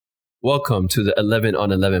Welcome to the 11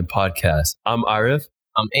 on 11 podcast. I'm Arif.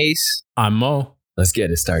 I'm Ace. I'm Mo. Let's get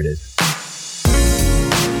it started.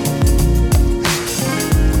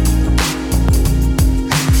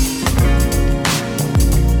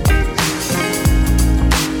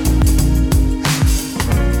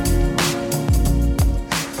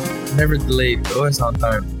 Never delayed, always on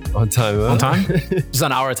time. On time, huh? On time? Just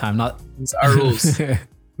on our time, not... It's our rules. Too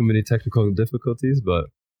many technical difficulties, but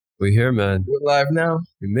we're here, man. We're live now.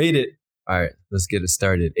 We made it. All right, let's get it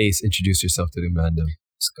started. Ace, introduce yourself to the mandem.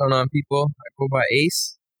 What's going on, people? I go by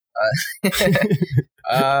Ace.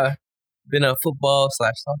 Been a football /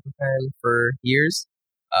 soccer fan for years.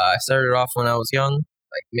 I started off when I was young,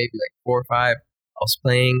 maybe 4 or 5. I was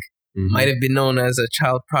playing. Mm-hmm. Might have been known as a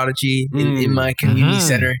child prodigy in my community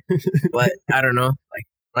center, but I don't know.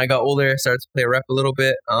 When I got older, I started to play rep a little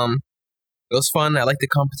bit. It was fun. I liked the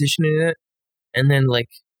competition in it, and then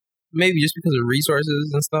maybe just because of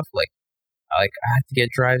resources and stuff, I had to get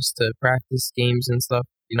drives to practice games and stuff.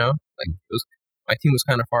 My team was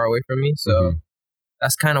kind of far away from me, so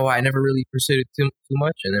that's kind of why I never really pursued it too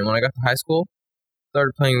much. And then when I got to high school,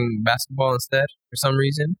 started playing basketball instead for some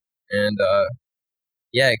reason, and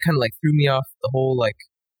it kind of threw me off the whole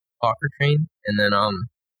soccer train. And then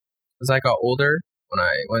as I got older, when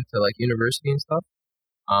I went to university and stuff,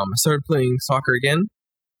 I started playing soccer again,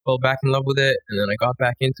 fell back in love with it, and then I got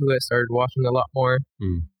back into it, started watching a lot more.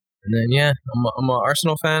 And then I'm an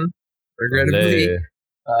Arsenal fan, regrettably.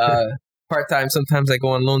 Part-time, sometimes I go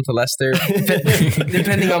on loan to Leicester,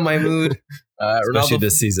 depending on my mood. Especially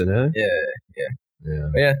this season, huh? Yeah.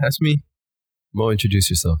 But yeah, that's me. Mo, introduce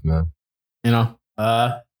yourself, man. I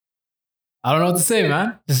don't know what to say,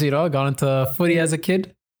 man. Just, got into footy as a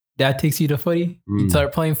kid. Dad takes you to footy. You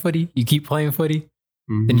start playing footy. You keep playing footy.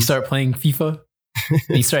 Then you start playing FIFA.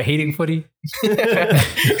 Then you start hating footy.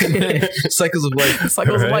 Cycles of life.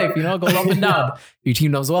 Cycles of life, goes up and down. Your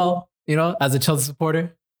team does well, as a Chelsea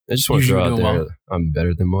supporter. I just want to throw out there, I'm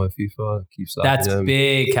better than Mo at FIFA. Keep stopping That's him.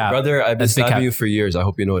 big cap. Brother, I've been stabbing you for years. I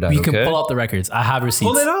hope you know that, You can pull out the records. I have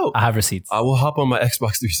receipts. Pull it out. I have receipts. I will hop on my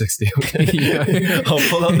Xbox 360, okay? I'll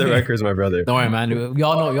pull out the records, my brother. Don't worry, man. We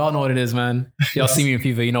all know what it is, man. Y'all see me in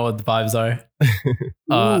FIFA. You know what the vibes are.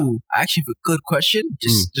 Ooh, I actually have a good question.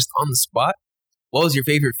 Just on the spot. What was your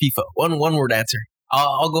favorite FIFA? One word answer.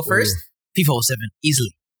 I'll go first. FIFA 07.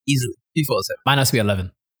 Easily. FIFA 07. Mine has to be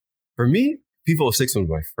 11. For me, FIFA 06 was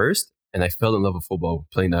my first, and I fell in love with football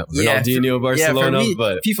playing that Ronaldinho Barcelona. For me,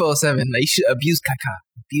 but FIFA 07, you should abuse Kaká.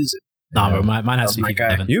 Abuse it. Nah, bro, mine has to be FIFA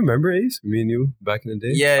 11. You remember Ace? Me and you back in the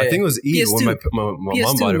day? Yeah. I think it was Eve when my mom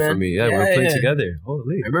bought it for me. Yeah, we were playing together.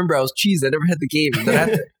 Holy. I remember I was cheesed. I never had the game. And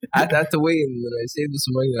then I had to wait, and then I saved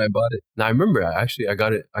some money and I bought it. Now, I remember, I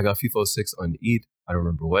got it. I got FIFA 06 on Eid. I don't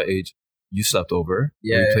remember what age. You slept over.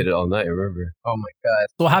 Yeah. We played it all night, I remember. Oh my God.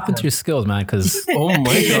 So what happened to your skills, man? Because oh my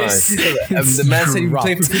God. The man said you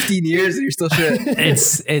played for 15 years and you're still shit.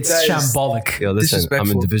 It's shambolic. Yo, listen,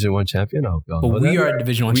 I'm a Division 1 champion. I hope y'all know we that. are a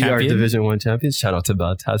Division 1 champion. We are Division 1 champions. Shout out to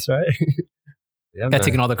Baltas, right? Yeah, They're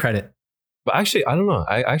taking all the credit. But actually, I don't know.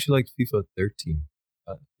 I actually liked FIFA 13.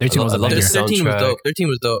 13 was the best. 13 was dope. 13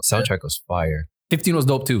 was dope. Soundtrack was fire. 15 was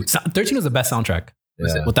dope too. 13 was the best soundtrack.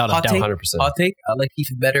 Yeah. Without a doubt. 100%. Hot take, I like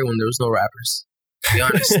FIFA better when there was no rappers. To be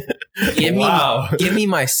honest. Give me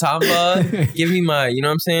my samba. Give me my, you know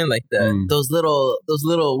what I'm saying? Those little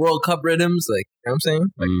World Cup rhythms, you know what I'm saying?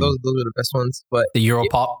 Those are the best ones. But the Euro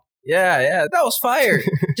pop. Yeah, that was fire.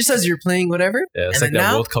 Just as you're playing whatever. Yeah, it's and like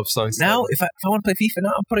that World Cup song. Now, if I want to play FIFA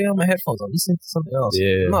now, I'm putting on my headphones. I'm listening to something else.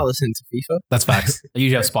 Yeah. I'm not listening to FIFA. That's facts. I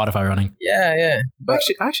usually have Spotify running. Yeah. But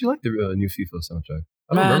I actually like the new FIFA soundtrack.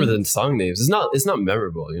 I don't remember the song names. It's not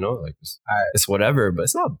memorable, it's whatever, but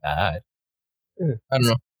it's not bad. Yeah. I don't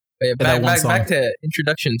know. But yeah, back to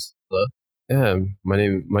introductions. So. Yeah, my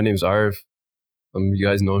name's Arif. You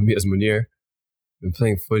guys know me as Munir. Been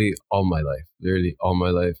playing footy all my life, literally all my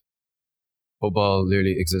life. Football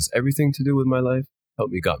literally exists. Everything to do with my life.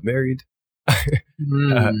 Helped me got married.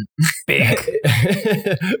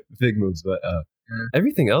 Big moves, but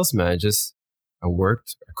everything else, man. Just I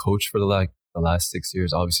worked, I coached for the last 6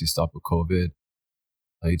 years. Obviously, stopped with COVID.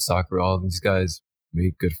 I played soccer. All of these guys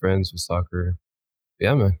made good friends with soccer.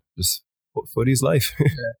 Yeah, man. Just footy's life.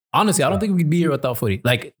 Honestly, I don't think we'd be here without footy.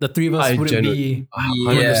 The three of us wouldn't be.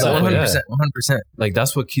 100%.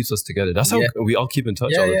 That's what keeps us together. That's how we all keep in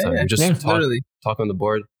touch all the time. We just talk on the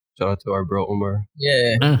board. Shout out to our bro Omar.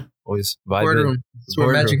 Yeah. Always vibing. Boardroom. That's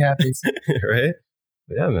where magic happens. Right?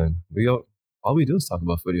 But yeah, man. All we do is talk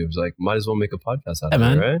about footy. It was might as well make a podcast out of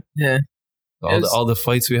it, right? Yeah. All the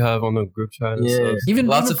fights we have on the group chat and stuff. Even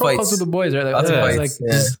lots of fights with the boys, right? Lots of fights.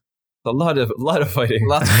 A lot of fighting.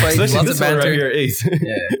 Lots of fights. Especially lots this of one banter. right here, Ace.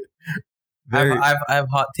 Yeah. I have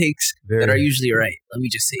hot takes that are usually right. Let me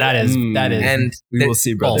just say that is. And we will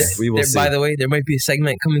see, brother. We will see. By the way, there might be a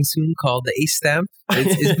segment coming soon called the Ace Stamp.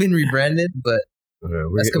 It's been rebranded, but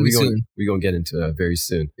that's coming soon. We're going to get into that very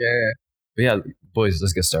soon. Yeah. But yeah, boys,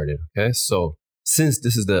 let's get started. Okay. So since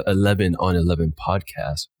this is the 11 on 11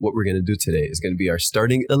 podcast, what we're going to do today is going to be our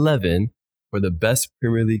starting 11 for the best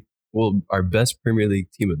Premier League, our best Premier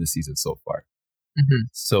League team of the season so far. Mm-hmm.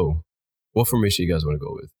 So what formation you guys want to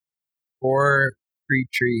go with?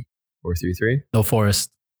 4-3-3. 4-3-3? No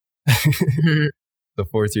Forest. The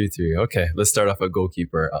 4-3-3. Okay, let's start off at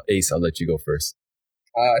goalkeeper. Ace, I'll let you go first.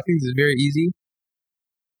 I think this is very easy.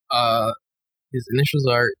 His initials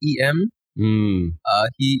are EM.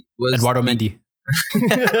 He was Eduardo Mendy. Good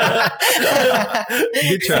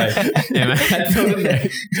try. Yeah, man.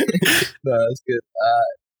 No, that's good.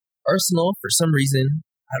 Arsenal, for some reason,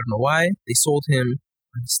 I don't know why, they sold him.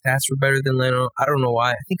 His stats were better than Leno. I don't know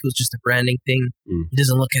why. I think it was just a branding thing. He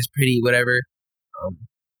doesn't look as pretty, whatever.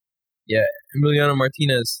 Emiliano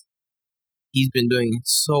Martinez, he's been doing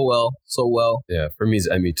so well. Yeah, for me, it's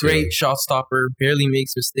Emmy too. Great shot stopper, barely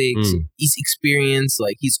makes mistakes. He's experienced,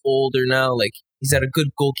 like he's older now. Like he's at a good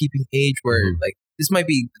goalkeeping age where like this might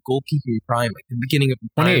be the goalkeeping prime, like the beginning of the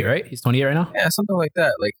prime. 28, right? He's 28 right now? Yeah, something like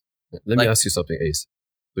that. Like, let me ask you something, Ace.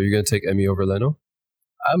 So you're going to take Emmy over Leno?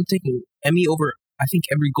 I'm taking Emmy over, I think,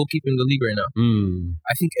 every goalkeeper in the league right now.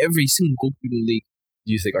 I think every single goalkeeper in the league.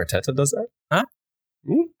 Do you think Arteta does that? Huh?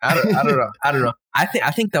 I don't know.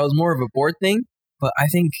 I think that was more of a board thing, but I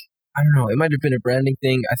don't know. It might have been a branding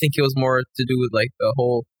thing. I think it was more to do with like the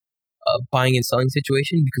whole buying and selling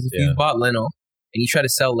situation, because if you bought Leno and you try to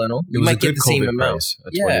sell Leno, you might get the same amount.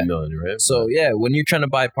 At 20 million, right? So when you're trying to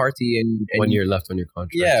buy Partey and 1 year left on your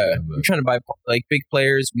contract. Yeah, you're trying to buy like big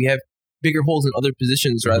players. We have bigger holes in other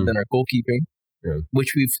positions rather than our goalkeeping,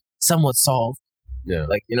 which we've somewhat solved. Yeah,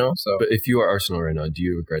 like so. But if you are Arsenal right now, do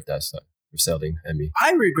you regret that stuff for selling Emmy?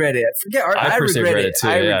 I regret it. I regret it too.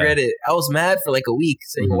 I regret it. I was mad for like a week,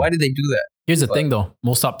 saying, "Why did they do that?" Here's the thing, though: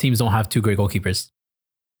 most top teams don't have two great goalkeepers.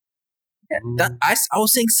 Yeah, I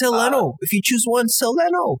was saying sell Leno. If you choose one, sell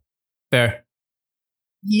Leno. Fair.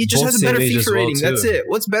 He just has a better FIFA rating. That's it.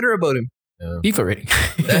 What's better about him? Yeah. FIFA rating.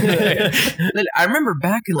 I remember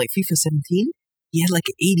back in like FIFA 17, he had like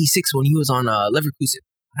an 86 when he was on Leverkusen.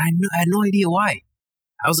 I had no idea why.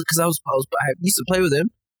 I used to play with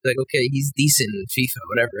him. Like, okay, he's decent in FIFA,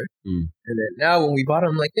 whatever. And then now when we bought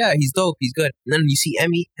him, I'm like, yeah, he's dope, he's good. And then you see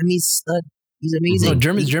Emmy's stud. He's amazing. No,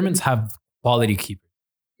 Germans have quality keepers.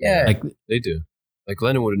 Yeah, like they do. Like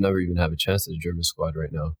Lennon would never even have a chance in the German squad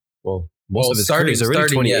right now. Well, most of his career, he's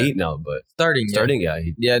already 28 now, but starting, no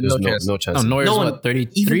chance. No, Neuer's what,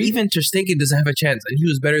 33? Even Ter Stegen doesn't have a chance, and he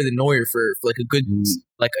was better than Neuer for like a good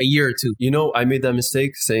like a year or two. You know, I made that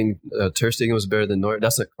mistake saying Ter Stegen was better than Neuer.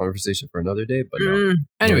 That's a conversation for another day, but no.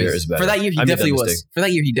 Anyways, for that year he definitely was.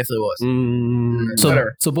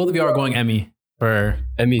 So both of you are going Emmy for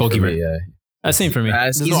goalkeeper. For me, yeah. Same for me.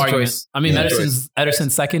 There's no argument. Choice. I mean,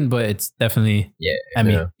 Ederson's second, but it's definitely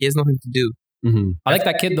Emmy. Yeah. He has nothing to do. I like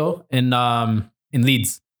that kid though in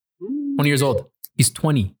Leeds. 20 years old. He's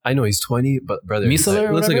 20. I know he's 20, but brother, he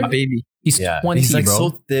looks like a baby. He's 20. He's like bro.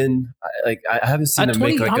 So thin. I haven't seen him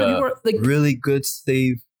 20, make like a really good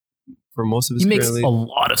save for most of his career. He makes a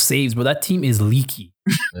lot of saves, but that team is leaky.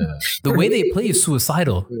 The way they play is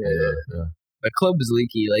suicidal. Yeah. The club is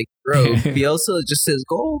leaky. Like, bro, Bielsa just says,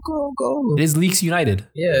 go, go, go. It is Leaks United.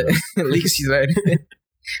 Yeah, Leaks United.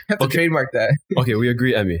 Have to trademark that. Okay, we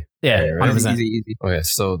agree, Emmy. Yeah, right? 100%. Easy. Okay,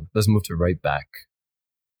 so let's move to right back.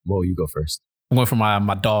 Mo, you go first. I'm going for my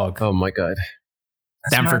dog. Oh, my God.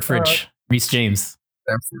 Stamford Fridge. Reece James.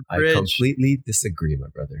 I completely disagree, my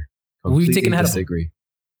brother. Who are you taking ahead of?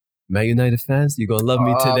 Man United fans, you're going to love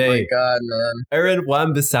me today. Oh, my God, man. Aaron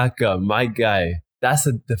Wan-Bissaka, my guy. That's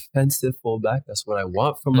a defensive fullback. That's what I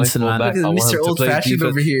want from my fullback. I want Mr. Old-fashioned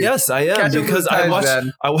over here. Yes, I am. Because I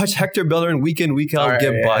watch Hector Bellerin week in, week out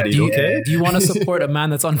get bodied, okay? Do you want to support a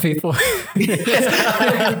man that's unfaithful?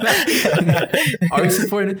 Are you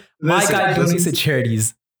supporting? My guy donates to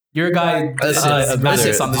charities. Your guy listen, on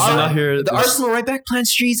the Arsenal right back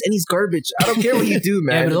plants trees and he's garbage. I don't care what you do,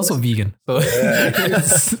 man. Yeah, but he's also vegan. So.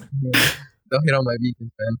 Don't hit on my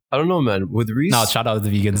vegans, man. I don't know, man. With Reece... No, shout out to the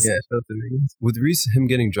vegans. Yeah, shout out to the vegans. With Reece, him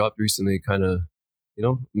getting dropped recently kind of,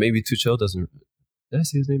 maybe Tuchel doesn't... Did I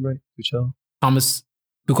say his name right? Tuchel? Thomas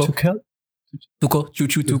Tuchel? Tuchel.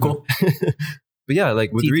 Tuchel. But yeah,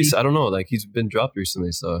 like with Reece, I don't know. Like he's been dropped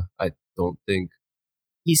recently, so I don't think...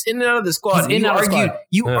 He's in and out of the squad.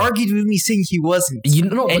 You argued with me saying he wasn't.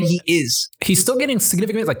 And he is. He's still getting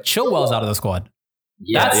significant... Like Chilwell's out of the squad.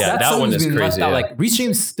 That one is crazy. Like Reece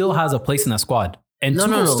James still has a place in that squad. And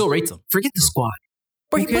Tuchel still rates him. Forget the squad.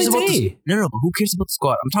 But he played today. No, but who cares about the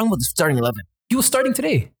squad? I'm talking about the starting 11. He was starting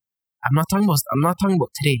today. I'm not talking about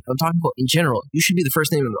today. I'm talking about in general. You should be the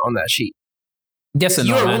first name on that sheet. Yes and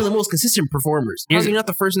you no, are man. one of the most consistent performers. How's he not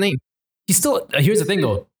the first name? He's still. Here's the thing,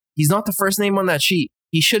 though. He's not the first name on that sheet.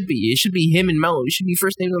 He should be. It should be him and Melo. He should be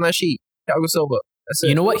first names on that sheet. Thiago Silva. That's it.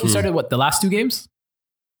 You know what? He started the last 2 games,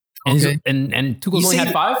 and Okay. and Tuchel's only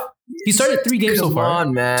had 5. He started 3 games so far. Come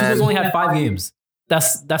on, man. Tuchel's only had 5 games.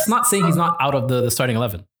 That's not saying he's not out of the starting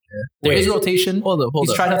 11. Yeah. There is rotation. Hold up.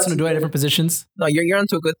 He's tried Hudson Odoi at different positions. No, you're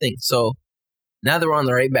onto a good thing. So now that we're on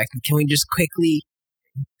the right back, can we just quickly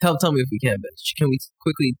tell me if we can, bitch? Can we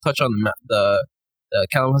quickly touch on the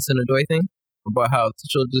Callum Hudson-Odoi thing about how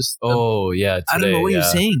Tuchel just? Oh yeah, today, I don't know what you're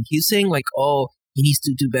saying. He's saying like, oh, he needs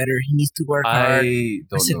to do better. He needs to work hard. I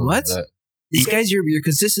said, know what? that. This guy's your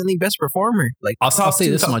consistently best performer. Like I'll say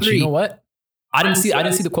this much. 3. You know what? I didn't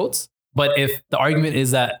see the quotes, but if the argument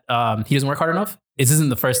is that he doesn't work hard enough, this isn't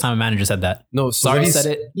the first time a manager said that. No, Sarri said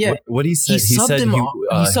it. Yeah, what he said. He said he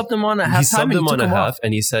subbed him on at halftime. He subbed him on a half, off.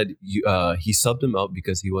 and he said he subbed him out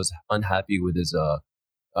because he was unhappy with his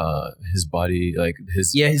body, like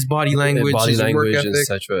his body language, his work ethic,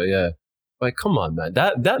 etc. Yeah, like come on, man,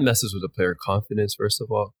 that messes with the player confidence. First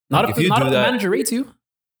of all, not like, if the manager rates you.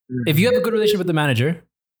 If you have a good relationship with the manager,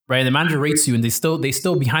 right, and the manager rates you, and they still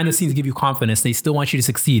behind the scenes give you confidence, they still want you to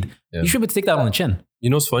succeed. Yeah. You should be able to take that on the chin. You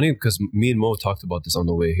know, it's funny because me and Mo talked about this on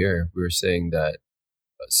the way here. We were saying that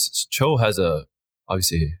Cho has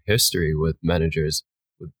obviously history with managers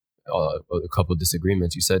with a couple of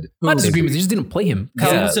disagreements. You said not disagreements; they just didn't play him.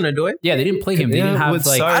 Hudson-Odoi? Yeah, they didn't play him. They didn't have with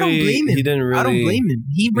like. Sarri, I don't blame him. He didn't really. I don't blame him.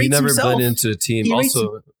 He rates never himself. blended into the team. He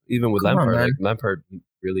Also, even with Lampard, on, like Lampard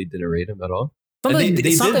really didn't rate him at all. They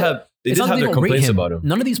did have their complaints about him.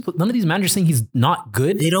 None of these managers saying he's not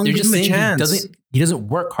good. They're just saying a chance. He doesn't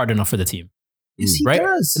work hard enough for the team. Yes, he right?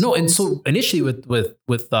 does. No, and so initially with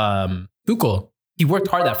Tuchel, he worked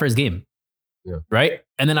hard that first game. Yeah. Right?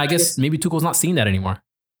 And then I guess maybe Tuchel's not seeing that anymore.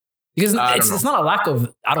 Because it's not a lack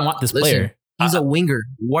of I don't want this player. He's a winger.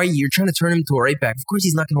 Why you're trying to turn him to a right back? Of course,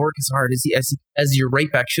 he's not going to work as hard as your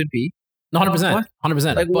right back should be. No, 100%.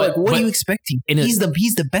 100%. Like, what are you expecting? He's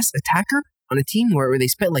the best attacker on a team where they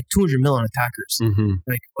spent like 200 mil on attackers. Mm-hmm.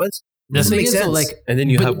 Like, what? Doesn't make sense. So, and then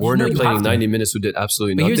you have Warner playing 90 minutes who did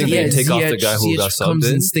absolutely nothing. And take off the guy who got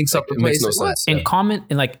subbed in. Stinks up the place. It makes no sense.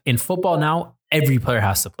 In football now, every player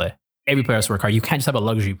has to play. Every player has to work hard. You can't just have a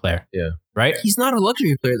luxury player. Yeah. Right? He's not a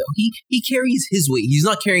luxury player though. He carries his weight. He's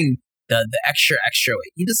not carrying the extra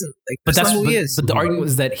weight. He doesn't like. But that's who he is. But the argument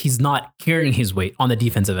was that he's not carrying his weight on the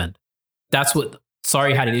defensive end. That's what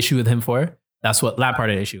Sarri had an issue with him for. That's what Lampard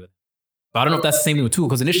had an issue with. But I don't know if that's the same thing with Tuchel,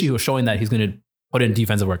 because initially he was showing that he's going to put in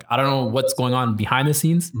defensive work. I don't know what's going on behind the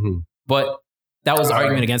scenes, but that was the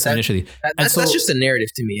argument against him initially. That's just a narrative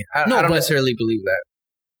to me. I don't necessarily believe that.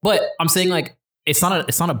 But I'm saying like it's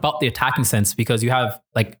not about the attacking sense, because you have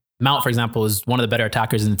like Mount, for example, is one of the better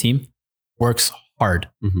attackers in the team. Works hard,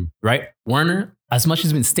 right? Werner, as much as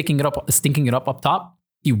he's been stinking it up top,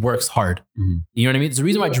 he works hard. You know what I mean? It's the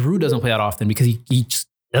reason why Giroud doesn't play that often, because he just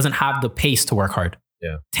doesn't have the pace to work hard.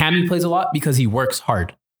 Yeah. Tammy plays a lot because he works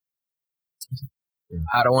hard.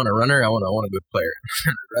 I don't want a runner. I want a good player.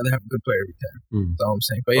 I'd rather have a good player every time. That's all I'm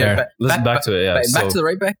saying. But yeah, back to it. Yeah, back to the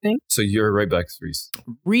right back thing. So you're right back, Reese.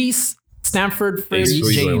 Reese, Stanford, Freddie,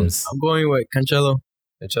 James. I'm going with Cancelo.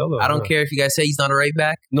 I don't care if you guys say he's not a right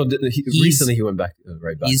back. No, recently he went back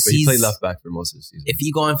right back, but he played left back for most of the season. If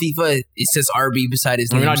you go on FIFA, it says RB beside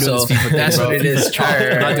his name. We're not doing this FIFA thing, that's bro. what it is.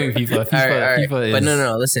 We're not doing FIFA. FIFA is. But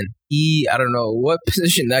no. Listen, I don't know what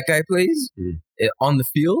position that guy plays on the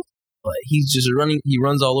field, but he's just running. He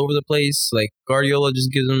runs all over the place. Like Guardiola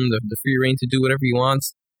just gives him the free reign to do whatever he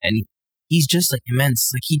wants, and he's just like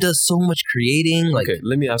immense. Like he does so much creating. Like, okay,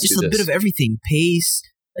 let me ask you this: just a bit of everything, pace.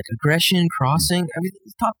 Like aggression, crossing,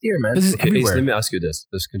 everything's top tier, man. This is everywhere. Let me ask you this: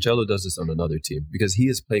 does Cancelo does this on another team, because he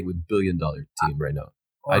is playing with $1 billion team right now?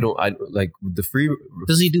 I like the free.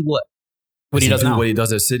 Does he do what? What he does now? What he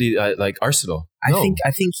does at City, like Arsenal. I think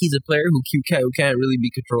he's a player who can't really be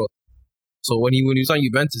controlled. So when he was on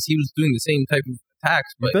Juventus, he was doing the same type of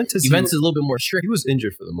attacks, but Juventus is a little bit more strict. He was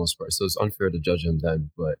injured for the most part, so it's unfair to judge him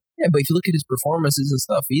then. But yeah, but if you look at his performances and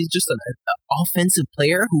stuff, he's just an offensive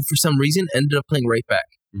player who, for some reason, ended up playing right back.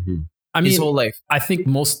 I mean, his whole life. I think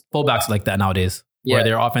most fullbacks like that nowadays, where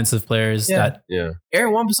they're offensive players. Aaron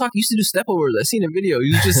Wan-Bissaka used to do step overs. I seen a video.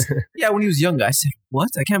 He was just when he was younger. I said, "What?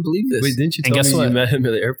 I can't believe this." Wait, didn't you tell me you met him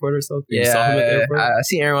at the airport or something? Yeah, you saw him at the airport? I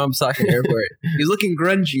seen Aaron Wan-Bissaka in the airport. He was looking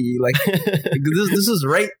grungy. Like this was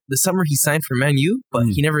right the summer he signed for Man U, but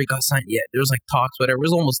he never got signed yet. There was like talks, whatever. It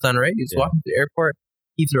was almost done, right? He was walking to the airport.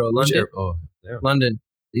 Heathrow, London. London.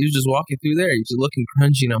 He was just walking through there. He was just looking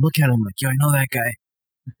crunchy, and I'm looking at him like, yo, I know that guy.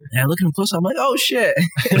 And I look at him close. I'm like, oh shit,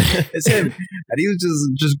 it's him. And he was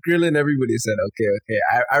just grilling everybody. He said, okay,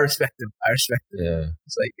 I respect him. Yeah,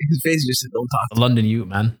 it's like his face just said, don't talk to London Ute,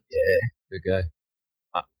 man. Yeah, good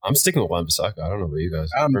guy. I'm sticking with Wan-Bissaka. I don't know about you guys.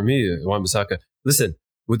 For me, Wan-Bissaka. Listen,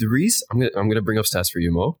 with Reece, I'm gonna bring up stats for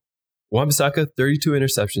you, Mo. Wan-Bissaka, 32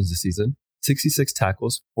 interceptions this season, 66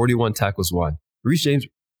 tackles, 41 tackles won. Reece James,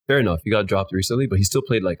 fair enough, he got dropped recently, but he still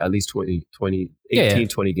played like at least 20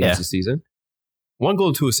 games this season. 1 goal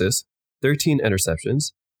and 2 assists, 13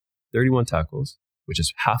 interceptions, 31 tackles, which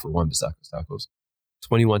is half of Wan-Bissaka's tackles,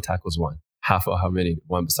 21 tackles won, half of how many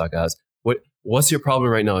Wan-Bissaka has. What's your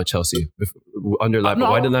problem right now at Chelsea? Under Lampard,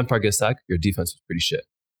 why did Lampard get sacked? Your defense was pretty shit.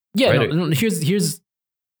 Yeah, right? no, here's the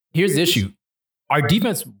issue. Our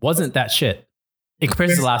defense wasn't that shit in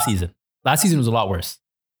comparison to last season. Last season was a lot worse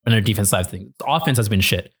on our defense side of things. The offense has been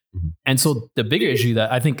shit. Mm-hmm. And so the bigger issue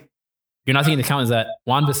that I think you're not taking into account is that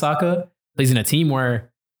Wan-Bissaka plays in a team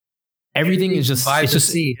where everything is just vibe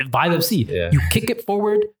of C. Yeah. You kick it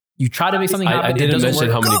forward, you try to make something happen. I didn't mention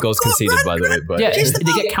how many goals conceded, by the way. But yeah,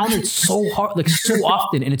 they get countered so hard, like so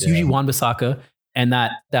often, and it's usually Wan-Bissaka and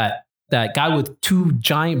that guy with 2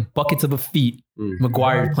 giant buckets of a feet,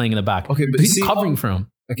 Maguire playing in the back. Okay, but he's covering for him.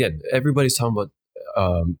 Again, everybody's talking about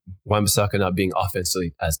Wan-Bissaka not being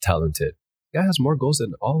offensively as talented. The guy has more goals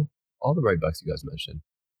than all the right backs you guys mentioned.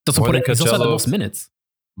 He's also had the most minutes.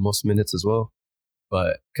 Most minutes as well.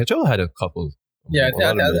 But Cancelo had a couple. A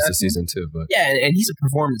lot of minutes this season too. But and he's a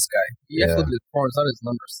performance guy. You have to look at his performance, not his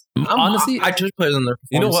numbers. Honestly, I judge players on their performances.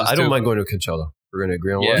 You know what? I don't too. mind going to Cancelo. We're gonna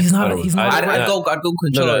agree on one. He's not. I'd go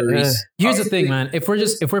Cancelo. Reece. Here's the thing, man. If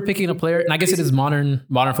we're picking a player, and I guess it is modern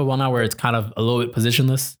football now, where it's kind of a little bit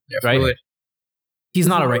positionless, right? Fluid. He's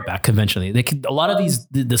not a right back conventionally. A lot of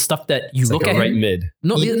the stuff that you look like at right him, mid.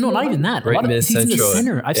 No, not even that. Right mid, he's in the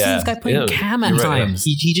center. I've seen this guy playing cam at times.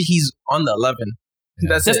 He's on the 11.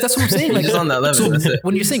 Yeah. That's what I'm saying. He's on the 11. So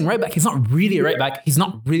when you're saying right back, he's not really a right back. He's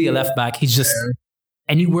not really a left back. He's just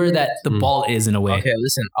anywhere that the ball is in a way. Okay,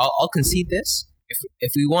 listen. I'll concede this.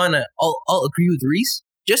 If we want to, I'll agree with Reece.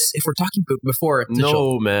 Just if we're talking before.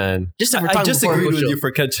 No, man. Just if we're talking I just agreed with you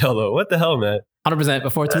for Cancelo. What the hell, man? 100%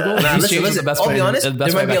 before 2 goals. Listen, I'll be honest.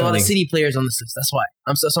 There might be a lot of City players on this list. That's why.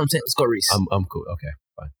 So I'm saying, let's go Reece. I'm cool. Okay,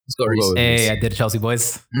 fine. Let's go Reece. Hey, I did Chelsea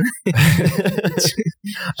boys. I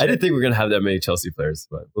didn't think we were gonna have that many Chelsea players,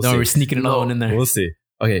 but we'll see. We're sneaking another one in there. We'll see.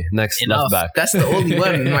 Okay, next left back. That's the only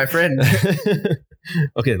one, my friend.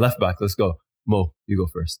 Okay, left back. Let's go. Mo, you go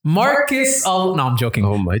first. Marcus. Oh no, I'm joking.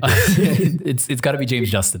 Oh my God. It's got to be James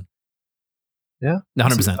Justin. Yeah,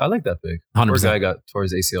 100%. I like that pick. 100%. Poor guy got tore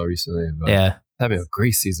his ACL recently. But yeah, having a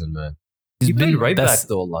great season, man. He played right back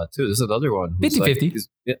though a lot too. There's another one.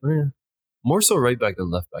 50-50. More so right back than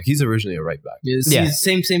left back. He's originally a right back. Yeah, he's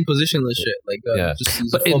same positionless shit. Like, just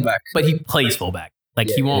he's a fullback. But he plays fullback. Like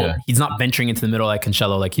he won't. Yeah. He's not venturing into the middle like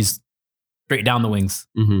Cancelo. Like he's straight down the wings.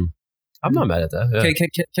 Mm-hmm. I'm not mad at that.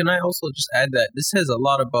 Yeah. Can I also just add that this says a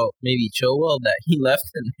lot about maybe Chilwell that he left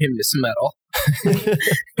and him miss him at all.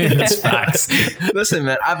 That's facts. Listen,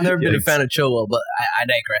 man, I've never been a fan of Chilwell, but I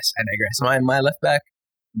digress. My left back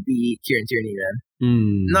would be Kieran Tierney,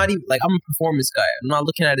 man. Not even like I'm a performance guy. I'm not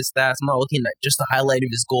looking at his stats. I'm not looking at just the highlight of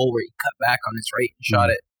his goal where he cut back on his right and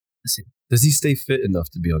shot it. Listen, does he stay fit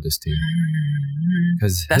enough to be on this team?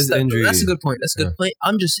 Because his injury. That's a good point. That's a good point.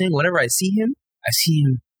 I'm just saying, whenever I see him.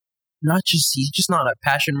 He's just not a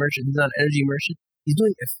passion merchant. He's not an energy merchant. He's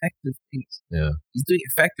doing effective things. Yeah. He's doing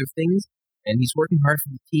effective things, and he's working hard for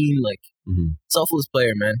the team. Like, selfless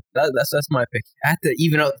player, man. That's my pick. I had to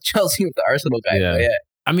even out Chelsea with the Arsenal guy. Yeah.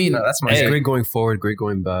 I mean, that's my pick. He's great going forward, great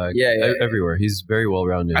going back. Everywhere. He's very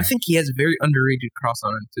well-rounded. I think he has a very underrated cross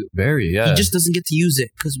on him, too. Very, yeah. He just doesn't get to use it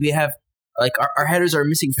because we have, like, our headers are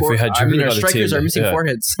missing foreheads. Our strikers are missing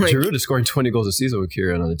foreheads. Like, Giroud is scoring 20 goals a season with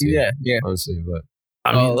Kieran on the team. Yeah. Honestly, but...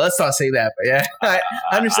 let's not say that, but yeah. I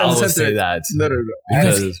understand the sentiment. Say that. No. You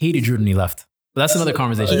guys hated Giroud when he left. But that's another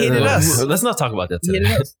conversation. He hated us. Let's not talk about that today. He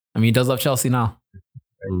hated us. I mean, he does love Chelsea now.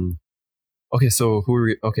 Okay, so who are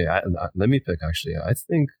we? Okay, let me pick, actually. I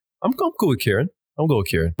think I'm cool with Kieran. I'm going with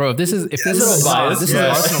Kieran. Bro, if this is bias, this is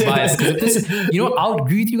Arsenal bias. You know what? I'll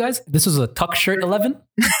agree with you guys. This was a tuck shirt 11,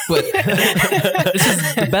 but this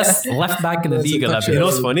is the best left back in the league 11. You know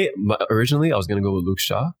what's funny? Originally, I was going to go with Luke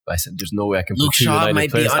Shaw, but I said there's no way I can put two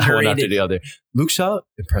United players one after the other. Luke Shaw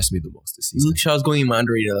impressed me the most this season. Luke Shaw's going in my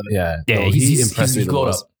underrated 11. Yeah, he impressed me the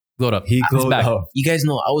most. Glowed up. He glowed up. You guys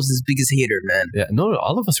know I was his biggest hater, man. Yeah, no,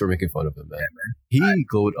 all of us were making fun of him, man. He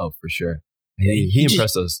glowed up for sure. He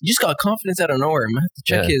impressed us. He just got confidence out of nowhere. I have to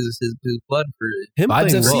check his blood for him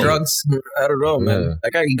playing well. drugs. I don't know, man. Yeah.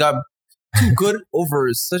 That guy, he got too good over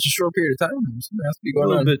such a short period of time. Something has to be A going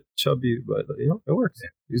little on. bit chubby, but it works.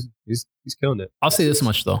 He's killing it. I'll say this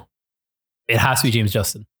much though. It has to be James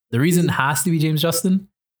Justin. The reason it has to be James Justin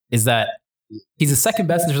is that he's the second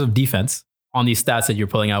best in terms of defense on these stats that you're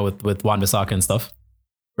pulling out with Wan-Bissaka and stuff,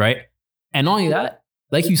 right? And not only that,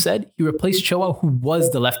 like you said, he replaced Chilwell, who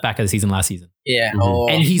was the left back of the season last season. Yeah.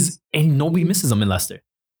 Mm-hmm. And nobody misses him in Leicester.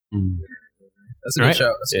 Mm. That's a good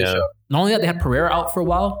shout. That's a good shout. Not only that, they had Pereira out for a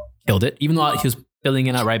while, killed it, even though he was filling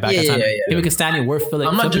in at right back at the time. Him and Castagna were filling.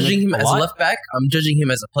 I'm not judging him as a left back. I'm judging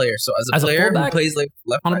him as a player. So as a player who plays like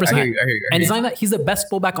left back, 100%. I hear you. And it's not that he's the best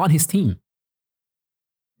fullback on his team.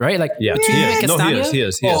 Right? Like, he is.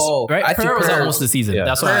 Right? I think Pereira was out most of the season. Yeah.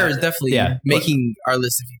 That's why Pereira is definitely making our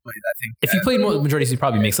list if he played, I think. If he played more, the majority, he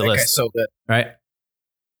probably makes the list. So good. Right?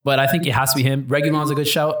 But I think it has to be him. Reguilon's a good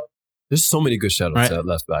shout. There's so many good shout-outs at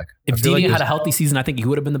left back. If Dini had a healthy season, I think he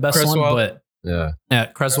would have been the best Cresswell. one.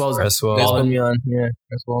 But Cresswell. Cresswell.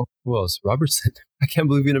 Who else? Robertson. I can't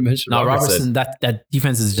believe you didn't mention Robertson. That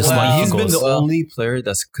defense is just he's been the only player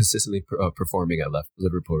that's consistently performing at left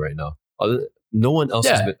Liverpool right now. No one else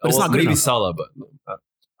has been. But it's not good maybe enough. Salah, but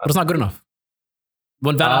it's not good enough.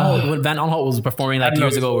 When Van Aanholt was performing like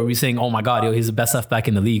years ago, where we were saying, "Oh my God, he's the best left back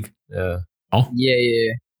in the league." Yeah. Oh.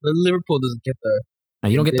 Yeah. But Liverpool doesn't get the. Now,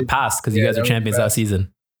 you don't get the pass because you guys are champions that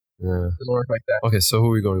season. Yeah. It doesn't work like that. Okay, so who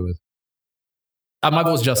are we going with? My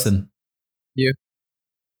vote's Justin. You?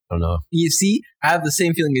 I don't know. You see, I have the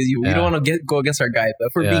same feeling as you. We don't want to go against our guy, but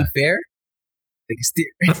if we're being fair, I think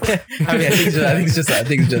I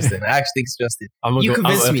think it's Justin. I actually think it's Justin. You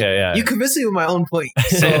convinced me. You convinced me with my own point.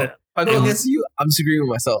 So if I go against you, I'm disagreeing with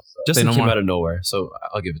myself. So. Justin came out of nowhere, so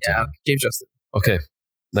I'll give it to him. James Justin. Okay,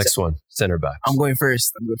 next one, center back. I'm going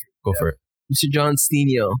first. Go for it. Mr. John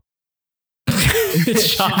Steenio.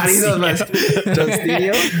 John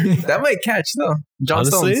Steenio? That might catch though. John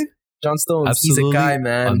Stones. He's a guy,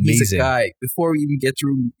 man. Amazing. He's a guy. Before we even get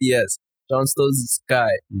through Diaz, John Stones is a guy.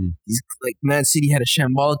 He's like, Man City had a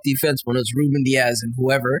shambolic defense when it was Ruben Diaz and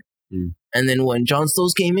whoever. And then when John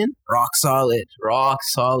Stones came in, rock solid,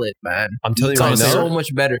 man. I'm telling you right now, so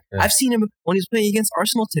much better. Yeah. I've seen him when he was playing against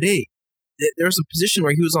Arsenal today. There's a position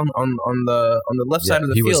where he was on the left side of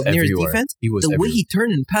the field near his defense. The way he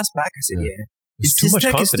turned and passed back, I said, It's too much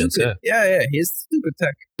confidence. Yeah, he has stupid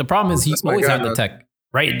tech. The problem is he always had the tech.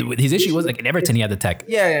 Right? His issue was like in Everton, he had the tech.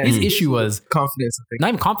 His issue was confidence. I think. Not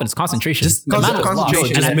even confidence, concentration. Just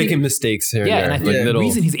making mistakes here. And I think the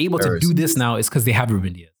reason he's able to do this now is because they have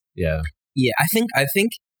Ruben Diaz. Yeah. I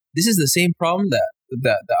think this is the same problem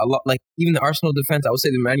that a lot, like even the Arsenal defense, I would say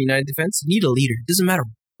the Man United defense, you need a leader. It doesn't matter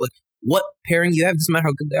like what pairing you have, it doesn't matter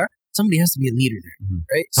how good they are. Somebody has to be a leader there,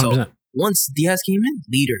 right? 100%. So once Diaz came in,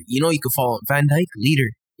 leader. You know you could follow him. Van Dijk, leader.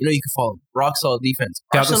 You know you could follow him. Rock solid defense.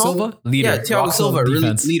 Thiago Silva, leader. Yeah, Thiago Silva,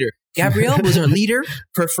 really leader. Gabriel was our leader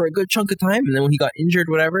for a good chunk of time, and then when he got injured,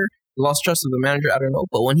 whatever, lost trust of the manager. I don't know,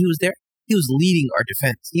 but when he was there, he was leading our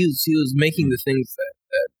defense. He was making the things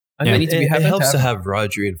that need to be happening. It helps to have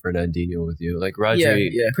Rodri and Fernandinho with you. Like Rodri,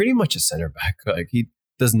 pretty much a center back. Like he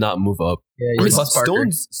does not move up. Yeah,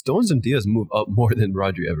 Stones and Diaz move up more than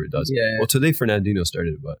Rodri ever does. Yeah. Well, today Fernandinho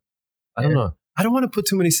started, but I don't know. I don't want to put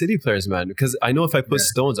too many City players, man, because I know if I put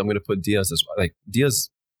Stones, I'm going to put Diaz as well. Like Diaz,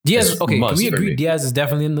 okay, can we agree Diaz is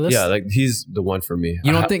definitely in the list? Yeah, like he's the one for me.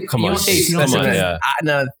 You don't think? Come on. Now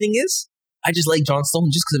the thing is, I just like John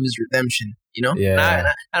Stones just because of his redemption, you know? Yeah. And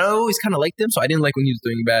I always kind of liked him, so I didn't like when he was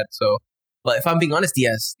doing bad. So, but if I'm being honest,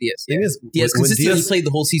 Diaz. Thing is, Diaz consistently played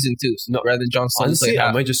the whole season too, rather than John Stones. Honestly,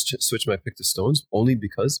 I might just switch my pick to Stones only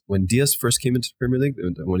because when Diaz first came into the Premier League,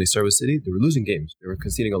 when they started with City, they were losing games. They were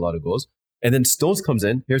conceding a lot of goals. And then Stones comes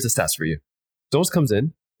in. Here's the stats for you. Stones comes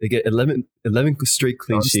in. They get 11 straight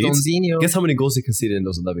clean sheets. Stonesinho. Guess how many goals they conceded in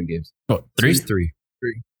those 11 games? Oh, three.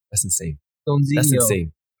 That's insane. Stonesinho. That's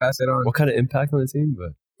insane. Pass it on. What kind of impact on the team?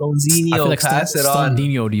 But Stonesinho. I feel like pass it on.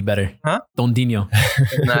 Stondinho would be better. Huh? Stondinho.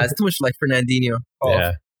 Nah, it's too much like Fernandinho. Oh, yeah.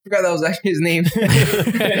 I forgot that was actually his name.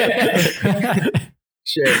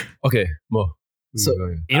 Shit. Okay, Mo. So,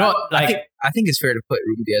 you know, like I think it's fair to put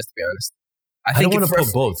Ruben Diaz, to be honest. I don't want to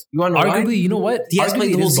put both. You want to know arguably, why? you know what? Diaz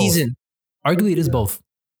played the whole season. Arguably, it is both.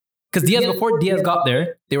 Because before Diaz got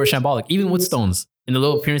there, they were shambolic. Even with Stones, in the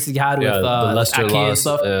little appearances he had with Leicester Ake and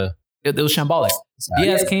stuff, it was shambolic.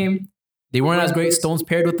 Diaz came, they weren't as great. Stones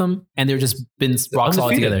paired with them, and they've just been rock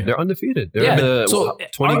solid together. They're undefeated. They're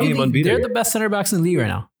 20-game unbeaten. They're the best center backs in the league right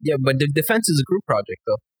now. Yeah, but the defense is a group project,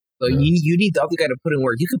 though. So you need the other guy to put in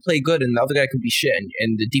work. You could play good, and the other guy could be shit,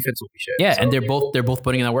 and the defense will be shit. Yeah, so, and they're both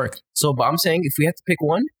putting in that work. So, but I'm saying if we have to pick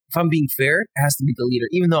one, if I'm being fair, it has to be the leader.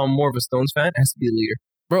 Even though I'm more of a Stones fan, it has to be the leader.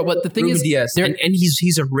 Bro, but the thing Ruben is, Diaz. And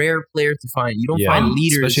he's a rare player to find. You don't find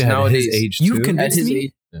leaders especially nowadays. at his age you too. convinced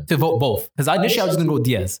me to vote both. Because initially I was just going to go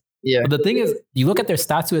Diaz. Yeah. But the thing is, you look at their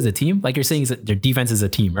stats too as a team, like you're saying, their defense is a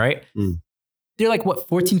team, right? They're like,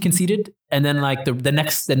 14 conceded? And then like the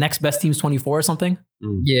next best team's 24 or something?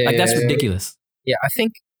 Yeah. Like that's ridiculous. Yeah, I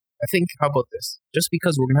think, how about this? Just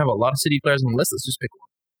because we're going to have a lot of City players on the list, let's just pick one.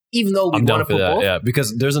 Even though we I'm want down to for put that. both. Yeah,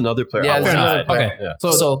 because there's another player. Yeah, there's another player. Okay. Yeah. So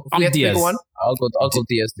if we I'm have to Diaz. pick one, I'll go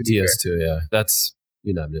Diaz. To be Diaz too. Yeah, that's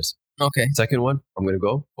unanimous. fair. Okay. Second one, I'm gonna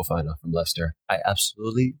go Fofana from Leicester. I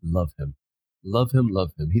absolutely love him. Love him.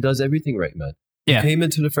 He does everything right, man. Yeah. He came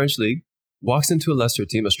into the French league, walks into a Leicester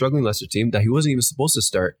team, a struggling Leicester team that he wasn't even supposed to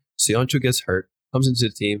start. Sioncho gets hurt, comes into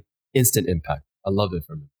the team, instant impact. I love it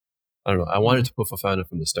from him. I don't know. I wanted to put Fofana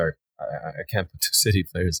from the start. I can't put two City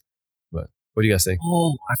players, but what do you guys think?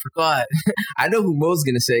 Oh, I forgot. I know who Mo's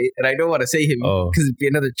going to say, and I don't want to say him because it'd be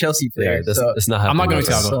another Chelsea player. Yeah, that's not happening. I'm not going with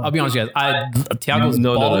to us. Thiago. I'll be honest with you guys. Thiago's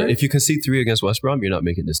No. baller. If you concede 3 against West Brom, you're not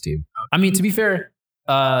making this team. I mean, to be fair,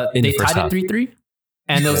 In they the first tied half. it 3-3.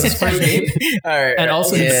 And it was his first game. All right. And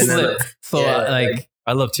also he Yeah, slipped. So like,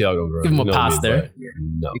 I love Thiago, bro. Give him a You know pass me, there. but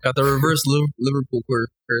No. You got the reverse Liverpool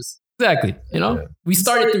curse. exactly. You know, Yeah. we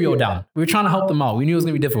started 3-0 down. We were trying to help them out. We knew it was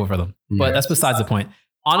going to be difficult for them. But that's besides the point.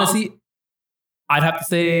 Honestly, I'd have to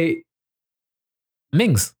say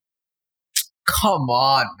Mings. Come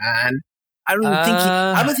on, man. I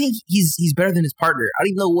don't think he's better than his partner. I don't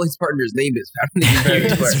even know what his partner's name is. I don't think he's better than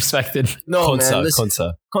his partner. Disrespected. No, man. Listen,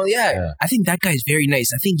 Konsa. yeah, I think that guy's very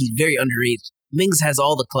nice. I think he's very underrated. Mings has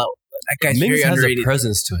all the clout. That guy's Mings very has underrated. a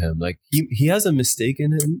presence to him. Like he has a mistake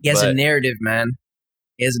in him. He has a but narrative, man.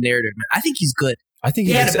 I think he's good. I think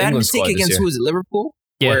He had makes a the bad England mistake squad this against year. who was it, Liverpool?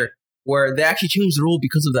 Yeah. Where they actually changed the rule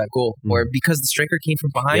because of that goal. Where because the striker came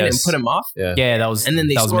from behind and Yes. put him off. Yeah, that was. And then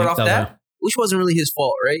they that was scored Mings. off That was that, which wasn't really his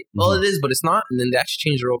fault, right? Well, Mhm. it is, but it's not. And then they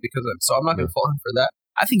actually changed the rule because of it. So I'm not going to fault him for that.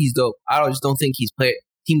 I think he's dope. I just don't think he's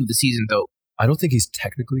team of the season dope. I don't think he's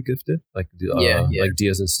technically gifted like like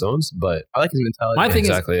Diaz and Stones, but I like his mentality. My thing is-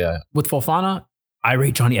 exactly, yeah. with Fofana, I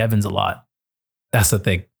rate Johnny Evans a lot. That's the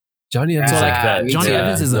thing. Johnny Evans So, is like, like that. me Johnny too.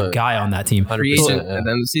 Evans is No, a guy on that team. 100%. Free agent yeah. at the end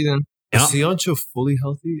of the season. Yeah. Is Sioncho fully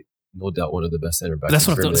healthy? No doubt one of the best center backs. That's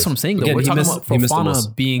in what Premier I'm League. saying. Though Again, we're he talking missed- about he missed the Fofana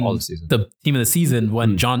most being all the season. the team of the season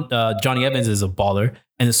when Johnny Evans is a baller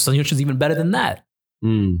and Sioncho's even better than that.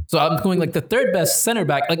 So I'm going like the third best center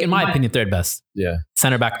back, like in my opinion, third best Yeah.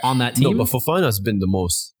 center back on that team. No, but Fofana's been the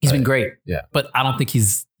most. He's been great. Yeah. But I don't think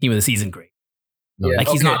he's team of the season great. No, Yeah. Like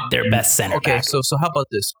he's Okay. not their best center Okay, back. so how about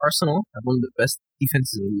this? Arsenal have one of the best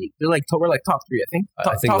defenses in the league. We're like top 3, I think.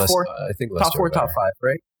 I think top Leicester- 4, I think top Leicester 4, are top better. 5,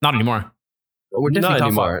 right? Not anymore. We're definitely Not top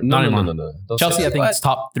anymore. 5. Not No. anymore. Don't Chelsea, say I that. think, is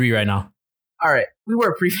top 3 right now. All right, we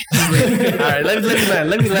were previously. All right, let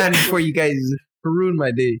me land before you guys ruin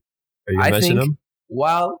my day. Are you I mentioning think- him?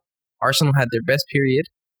 While Arsenal had their best period,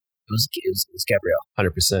 it was Gabriel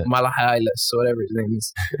 100%. Malahailas, so whatever his name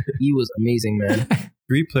is. He was amazing, man.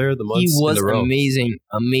 3 player of the month He in was a row. amazing.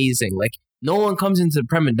 Like no one comes into the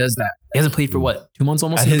Prem and does that. He hasn't played for what, 2 months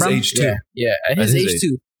almost At in the his Prem? age, too. Yeah, at his age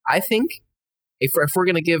too. I think if we're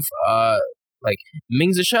gonna give like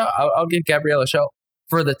Mings a shout, I'll give Gabriel a shout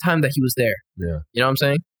for the time that he was there. Yeah. You know what I'm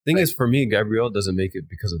saying? Thing is, for me, Gabriel doesn't make it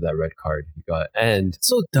because of that red card he got. And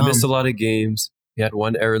So he dumb. missed a lot of games. He had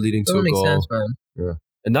 1 error leading to Doesn't a make goal. sense, man.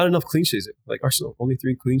 And not enough clean sheets. Like Arsenal, only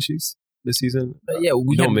 3 clean sheets this season. But yeah,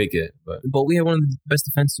 We don't make it, but we had one of the best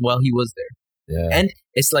defenses while he was there. yeah. And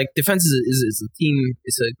it's like defense is a team,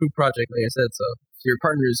 it's a group project, like I said. So if your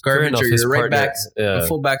partner is Fair garbage enough, or his your right partner- backs, yeah, the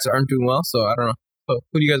full backs aren't doing well. So I don't know. So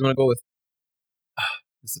who do you guys want to go with?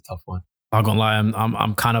 it's a tough one. Not gonna lie,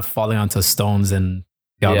 I'm kind of falling onto Stones and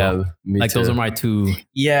Thiago. Yeah, me Like too. those are my 2,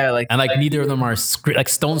 Yeah, like and like neither of them are like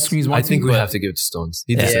Stones screams one. I think team, we but- have to give it to Stones.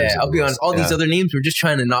 He Yeah, deserves it I'll the be most. honest. All these Yeah. other names, we're just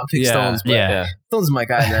trying to not pick Yeah. Stones. But Yeah. Stones is my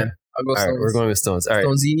guy, man. I'll go All right, Stones. we're going with Stones. All right,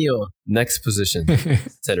 Stonesinho. next position,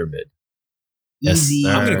 center mid. Yes, Easy.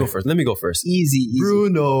 sir. I'm gonna go first. Let me go first. Easy.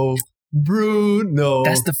 Bruno.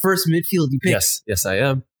 That's the first midfield you pick. Yes, I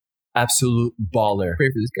am. Absolute baller. Pray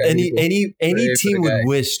for this guy. Any Pray for team the guy. would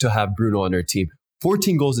wish to have Bruno on their team.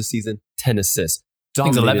 14 goals this season, 10 assists. I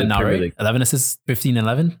think it's 11 now, Premier right? League. 11 assists, 15,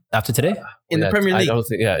 11 after today. in the Premier I League. don't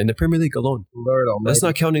think, in the Premier League alone. Lord Almighty. That's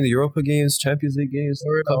not counting the Europa games, Champions League games,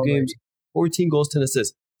 Lord Cup Almighty. games. 14 goals, 10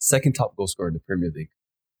 assists. Second top goal scorer in the Premier League.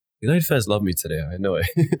 United fans love me today. I know it.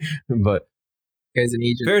 But Guy's an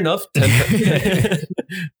agent. fair enough.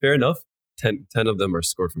 Fair enough. 10 of them are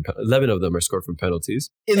scored from 11 of them are scored from penalties.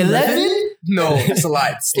 11? No, it's a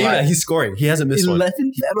lie. It's a lie. Yeah, he's scoring. He hasn't missed 11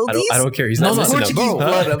 one. penalties? I don't care. He's That's not missing Portuguese them.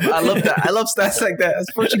 blood. I love that. I love stats like that.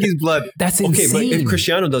 That's Portuguese blood. That's Okay, insane. but if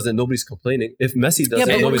Cristiano does it, nobody's complaining. If Messi does yeah, it, but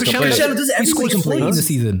when nobody's Cristiano complaining. does it, he scores everybody 40 in the complains.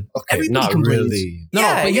 season. Okay, Everybody not complains. really. No,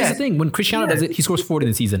 Yeah, but here's yeah. the thing. When Cristiano does it, he scores 40 in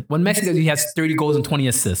the season. When Messi does it, he has 30 goals and 20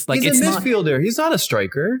 assists. Like, He's it's a not. midfielder. He's not a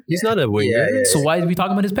striker. He's not a winger. Yeah, yeah. So why are we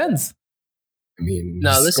talking about his pens? I mean,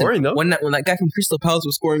 No, he's listen. scoring though. When that guy from Crystal Palace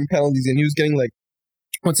was scoring penalties and he was getting like,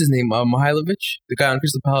 what's his name? Mihailovic, the guy on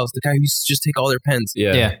Crystal Palace, the guy who used to just take all their pens.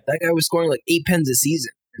 Yeah. That guy was scoring like 8 pens a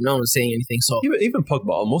season. And no one was saying anything. So Even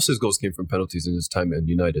Pogba, most of his goals came from penalties in his time in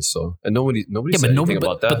United. So, and nobody Yeah, said but nobody. anything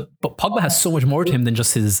about that. But Pogba has so much more to him than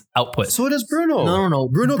just his output. So does Bruno. no.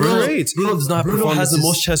 Bruno creates. Bruno does not have Bruno has the performances.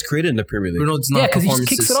 most chance created in the Premier League. Bruno does not Yeah, have because he just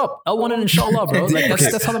performances. kicks it up. L1 and inshallah, bro. Like,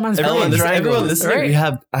 that's how the man's Everyone, playing. everyone listening,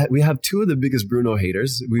 Right. we have two of the biggest Bruno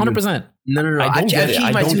haters. 100%. No. I don't get it.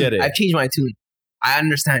 I don't get it. I've changed my tune. I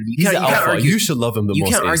understand. You He's can't, an you can't alpha. argue. You should love him the You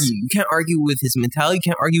most. can't Ace. argue. You can't argue with his mentality.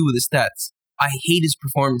 You can't argue with his stats. I hate his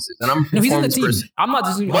performances, and I'm a No, he's in the performance team. person. I'm not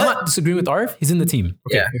disagreeing with Arf. He's in the team.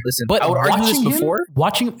 Yeah, listen. But I would argue this watching him, before.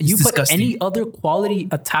 watching you It's put disgusting. any other quality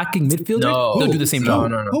attacking midfielder, No. they'll do the same No,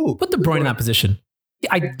 job. no. Who? Put De Bruyne in that position.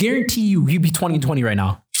 I guarantee you, he'd be 20 and 20 right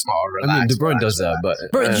now. Oh, I mean, De Bruyne does that, but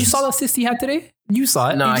Bro, did you saw the assist he had today? You saw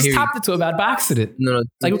it. No, I he hear just you. tapped it to a bad by accident. No.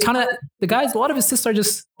 Like, kind of, the guys, a lot of assists are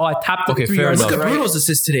just, I tapped it Okay, 3 fair yards enough. to Look the at right. Bruno's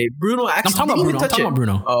assist today. Bruno actually I'm talking about didn't Bruno. even I'm touch talking it. about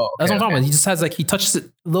Bruno. Oh, That's what I'm okay, talking okay. about. He just has he touches it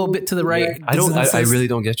a little bit to the right. I really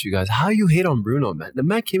don't get you guys. How you hate on Bruno, man? The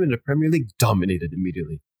man came into the Premier League, dominated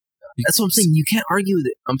immediately. That's what I'm saying. You can't argue with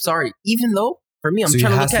it. I'm sorry. Even though, for me, I'm so he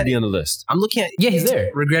trying to has look to at be it. on the list. I'm looking at Yeah, he's there.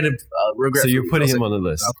 regret. So you're putting him on. on the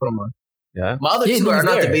list. I'll put him on. Yeah. My other Yeah, two no, are he's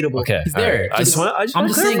not there. debatable. Okay. He's all there. right. I just want I'm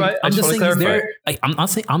to just saying. clarify. I'm just saying he's clarify. there. Like, I'm not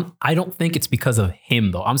saying. I don't think it's because of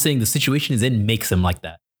him though. I'm saying the situation he's in makes him like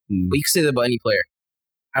that. But you can say that about any player.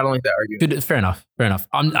 I don't like that argument. Dude, fair enough. Fair enough.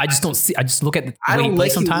 I just don't see. I just look at the I way he don't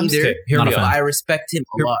plays like him sometimes. either. Okay, hear Not me a out. But fan. I respect him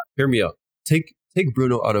a lot. Hear me out. Take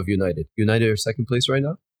Bruno out of United. United are second place right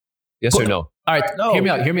now? Yes or no? All right, No. hear me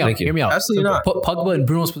out. Hear me out. Thank you. Hear me out. Absolutely not. Put Pogba in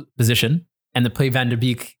Bruno's position and then play Van der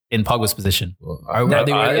Beek in Pogba's position. Well, Are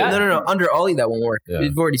they where they at? No. Under Ollie, that won't work. Yeah.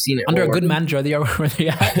 We've already seen it. Under a Won't good work. manager, are they where they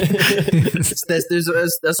at?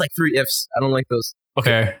 That's like 3 ifs. I don't like those.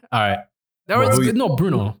 Okay. All right. Well, It's who good. No,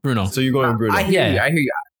 Bruno. So you're going on Bruno. I hear Yeah. you. I hear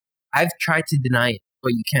you. I've tried to deny it,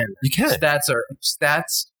 but you can't. You can't. Stats are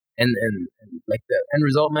stats, and like the end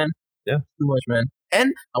result, man. Yeah. Too much, man.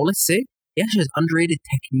 And I would like to say, he actually has underrated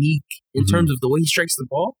technique in Mhm. terms of the way he strikes the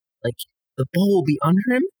ball. Like the ball will be under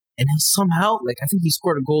him, and he'll somehow, like I think he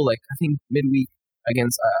scored a goal, like I think midweek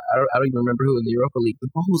against I don't even remember who in the Europa League. The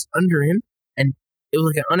ball was under him, and it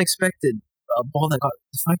was like an unexpected ball that got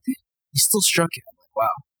deflected. He still struck it. I'm like, wow.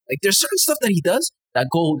 Like there's certain stuff that he does. That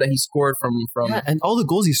goal that he scored from Yeah, and all the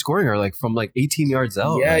goals he's scoring are like from like 18 yards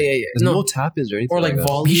out. yeah. There's no tap-ins or anything. Or like that.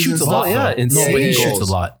 volleys. He shoots a and lot. stuff. Yeah, though. No, insane but he goals. shoots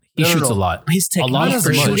a lot. He No, shoots no. a lot. His A lot technique of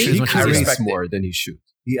for shooting shooting is He when I he's creates respect it. more than he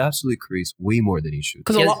shoots. He absolutely creates way more than he shoots.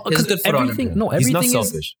 Because He has a good foot on him. everything, no, He's not everything is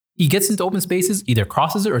selfish. he gets into open spaces, either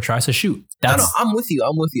crosses it or tries to shoot. No, That's I'm with you.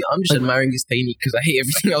 I'm just Like- admiring his technique because I hate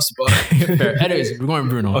everything else about it. fair. Anyways, we're going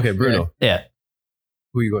Bruno. Okay, Bruno. Yeah,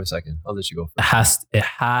 Who are you going second? I'll let you go it first.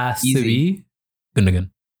 has to Easy. be Gundogan.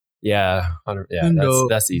 Yeah, No.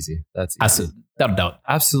 that's easy. That's Has easy. to, without a doubt.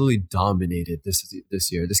 Absolutely dominated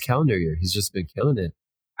this year, this calendar year. He's just been killing it.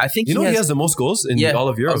 I think You know, he has the most goals in all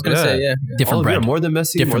of I Europe. was gonna say, yeah. All Different of Europe, bread. more than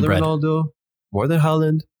Messi, Different more than bread. Ronaldo, more than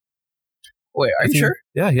Haaland. Wait, are I you think- sure?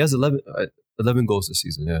 Yeah, he has 11 goals this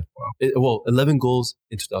season. Yeah. Wow. 11 goals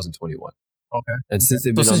in 2021. Okay. And since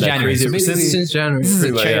they've So been on since that January. crazy, So basically- Since January. This is a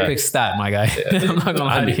Pretty much, cherry yeah. pick stat, my guy. I'm not gonna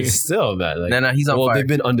lie I to mean, you. still, man. Like, Nah, he's on fire. they've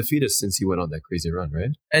been undefeated since he went on that crazy run, right?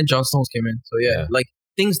 And John Stones came in, so yeah, Yeah. like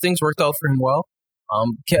things worked out for him well.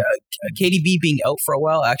 KDB being out for a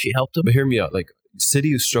while actually helped him. But hear me out. Like,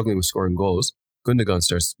 City is struggling with scoring goals. Gundogan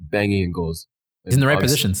starts banging in goals. He's in the right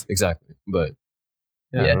Obviously- positions. Exactly. But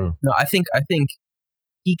yeah, Yeah. I don't know. No, I think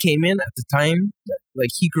he came in at the time that, like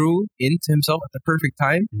he grew into himself at the perfect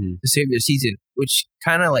time Mhm. to save their season, which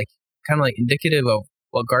kind of like indicative of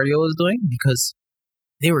what Guardiola is doing because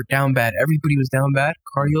they were down bad. Everybody was down bad.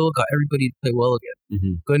 Guardiola got everybody to play well again.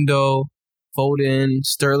 Mhm. Gundo, Foden,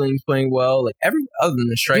 Sterling's playing well. Like every other than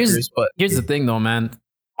the strikers, but Here's the thing, though, man.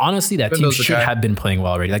 Honestly, that team Gundogan's the should guy. have been playing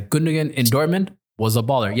well already. Like Gundogan in Dortmund was a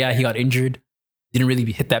baller. Yeah, he got injured, didn't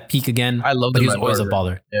really hit that peak again. I love but him he was at always a Dortmund.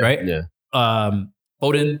 baller, Yeah. right? Yeah.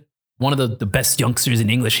 Foden, one of the best youngsters in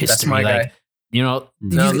English history. That's my like, guy. you know,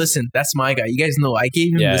 No, he's- listen, that's my guy. You guys know I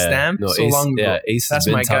gave him the stamp so Ace, long ago. yeah, Ace That's has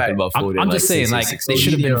been my talking guy. about Foden. I'm just saying, like, since they he's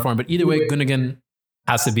should have been Yeah. informed. But either way, Gundogan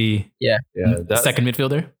has to be second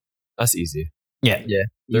midfielder. That's easy. Yeah.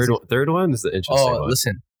 Third one is the interesting one.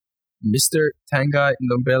 Listen. Mr. Tanguy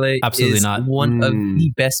Ndombele Absolutely is not. one of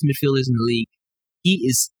the best midfielders in the league. He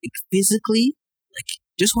is physically, like,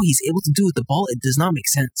 just what he's able to do with the ball, it does not make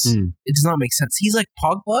sense. It does not make sense. He's like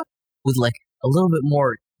Pogba with like a little bit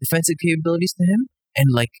more defensive capabilities to him, and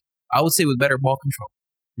like I would say with better ball control.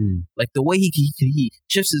 Like the way he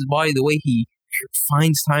shifts his body, the way he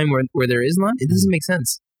finds time where there is none, it doesn't make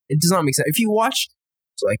sense. It does not make sense. If you watch,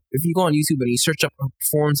 so like if you go on YouTube and you search up a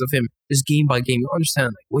performance of him just game by game, you'll understand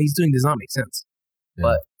like what he's doing does not make sense. Yeah.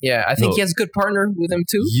 But yeah, I think he has a good partner with him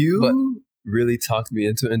too. You really talked me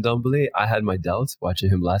into Ndombele. I had my doubts watching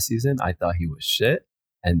him last season. I thought he was shit,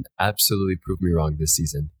 and absolutely proved me wrong this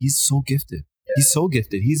season. He's so gifted. Yeah. He's so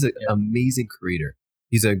gifted. He's an amazing creator.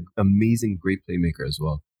 He's an amazing, great playmaker as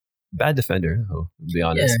well. Bad defender, to be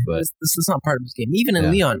honest. But this is not part of his game. Even in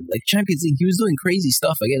Lyon, like Champions League, he was doing crazy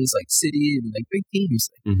stuff against like City and like big teams.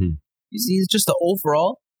 Like, he's just the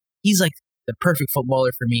overall. He's like the perfect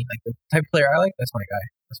footballer for me. Like the type of player I like. That's my guy.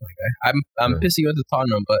 I'm pissed he went to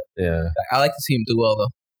Tottenham, but I like to see him do well though.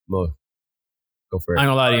 Mo, go for it. I'm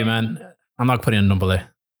gonna lie to you, man. I'm not putting in Ndombele.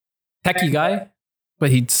 Techie guy, but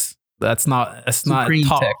that's not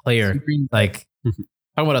top tech player. Like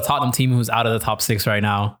talking about a Tottenham team who's out of the top 6 right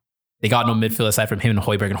now. They got no midfield aside from him and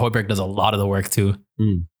Højbjerg does a lot of the work too.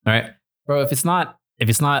 All right, bro. If it's not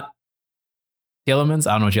Tielemans,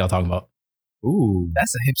 I don't know what y'all talking about. Ooh,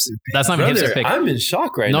 that's a hipster pick. That's not a hipster pick. I'm in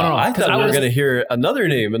shock right now. I thought we were going to hear another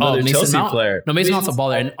name, another Chelsea player. No, Mason Mount's a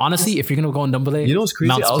baller. And honestly, if you're going to go on Ndombele, you know what's crazy?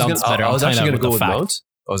 Mount's better. I was actually going to go with Mount.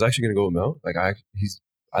 Like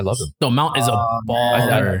I love him. No, Mount is a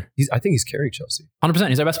baller. I think he's carrying Chelsea. 100%.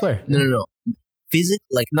 He's our best player. No. I don't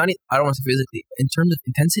want to say physically. In terms of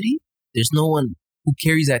intensity, there's no one who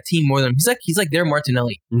carries that team more than him. He's like their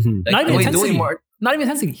Martinelli. Not even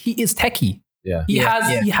intensity. He is techie. Yeah. He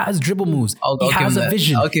has dribble moves. He has a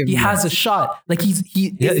vision. He has a shot. Like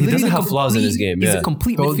he doesn't have flaws in his game. He's a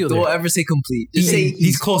complete midfielder. Don't ever say complete. Just say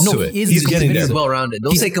he's close to it. He's getting there. He's well rounded.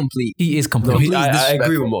 Don't say complete. He is complete. No, I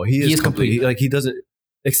agree with Mo. He is complete. Like he doesn't,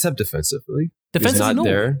 except defensively. Defensively, no.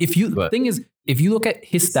 There. The thing is, if you look at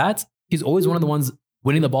his stats, he's always one of the ones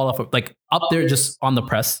winning the ball off of, like up there just on the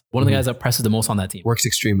press. One of the guys that presses the most on that team. Works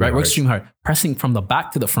extremely hard. Works extremely hard. Pressing from the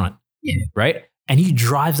back to the front. Yeah. Right? And he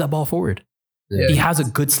drives that ball forward. Yeah. He has a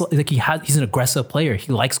good, he's an aggressive player.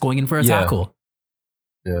 He likes going in for a tackle.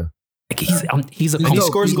 Yeah. Like he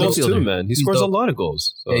scores goals too, man. He scores a lot of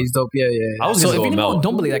goals. So. Yeah, he's dope. Yeah. I was so if you don't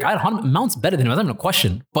believe, like Mount's better than him. That's not even a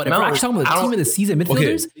question. But if we're actually talking about the team of the season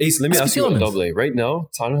midfielders, Ace, let me ask you about Ndombele. Right now,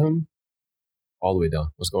 Tottenham, all the way down.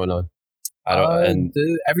 What's going on?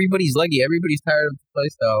 Everybody's leggy. Everybody's tired of the play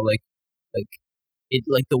style. Like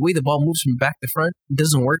the way the ball moves from back to front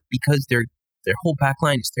doesn't work because their whole back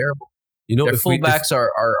line is terrible. You know, their fullbacks are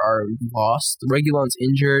lost. Reguilon's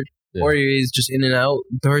injured. Aurier is just in and out.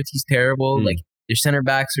 Doherty's terrible. Like their center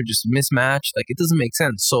backs are just mismatched. Like it doesn't make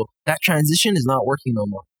sense. So that transition is not working no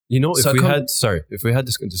more. You know, if we had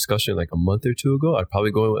this discussion like a month or two ago, I'd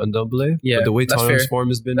probably go with Ndombele. Yeah, but the way Tottenham's form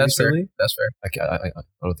has been recently, that's fair. I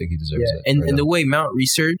don't think he deserves it. And the way Mount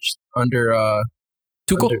researched under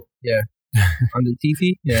Tuchel, under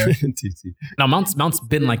TT, TT. Now Mount's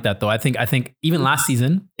been like that though. I think even last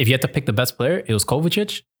season, if you had to pick the best player, it was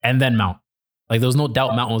Kovacic and then Mount. Like there was no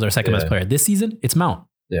doubt Mount was our second best player. This season, it's Mount.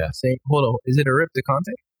 Yeah. Hold on, is it a rip to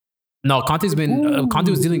Conte? No, Conte's been Conte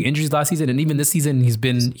was dealing with injuries last season, and even this season he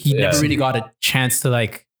never really got a chance to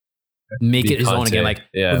like make it his own again. Like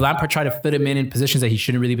with Lampard tried to fit him in positions that he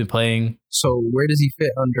shouldn't really been playing. So where does he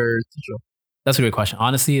fit under Tuchel? That's a great question.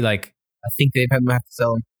 Honestly, like I think they have to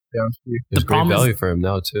sell him. To be honest with you. There's great value for him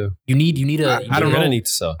now too. You need a. I don't know. Need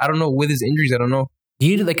to sell. I don't know with his injuries. I don't know.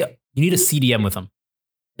 You need a CDM with him.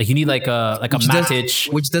 Like you need like a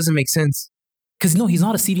Matic, which doesn't make sense. Because no, he's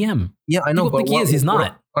not a CDM. Yeah, I know. People think he is. He's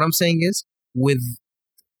not. What I'm saying is, with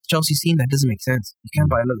Chelsea's team, that doesn't make sense. You can't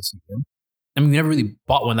buy another CDM. I mean, we never really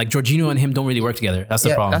bought one. Like Jorginho and him don't really work together. That's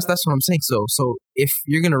the problem. That's what I'm saying. So if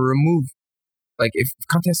you're gonna remove, like if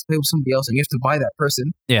Conte has to play with somebody else and you have to buy that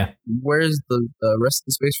person, where's the rest of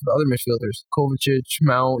the space for the other midfielders? Kovacic,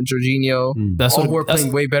 Mount, Jorginho. That's all who are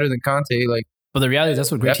playing way better than Conte. Like, but the reality is that's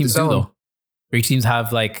what great teams do, though. Great teams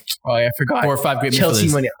have like I forgot 4 or 5 great Chelsea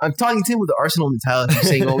midfielders. money. I'm talking to him with the Arsenal mentality,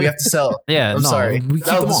 saying, we have to sell." I'm sorry. We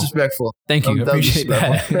that was disrespectful. Thank you. I appreciate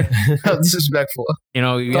that. That was disrespectful. You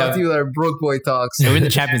know, talk to you with our broke boy talks. We're in the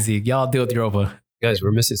Champions League. Y'all deal with Europa. Guys,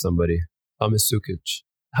 we're missing somebody. Thomas Sukic.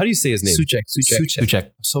 How do you say his name? Suchek.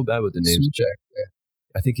 I'm so bad with the names. Suchek. Yeah.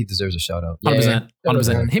 I think he deserves a shout out.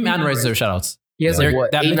 100%. Him and Rice deserve shout outs. He has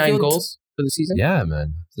 8-9 goals for the season. Yeah,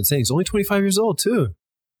 man. It's insane. He's only 25 years old too.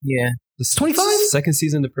 Yeah. This 25? Second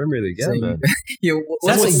season in the Premier League. Yeah, Same. man. Yeah,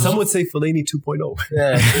 Some would say Fellaini 2.0.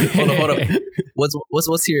 Yeah. Hold up.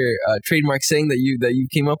 What's your trademark saying that you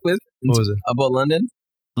came up with What was it? about London?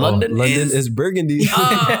 London is burgundy.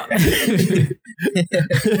 Ah.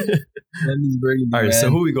 London's burgundy. All right, man. so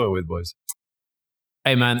who are we going with, boys?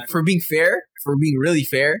 Hey, man. For being really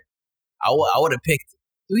fair, I would have picked.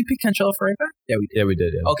 Did we pick Cancelo for right back? Yeah, we did. Yeah, we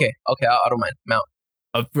did. Yeah. Okay, I don't mind. Mount.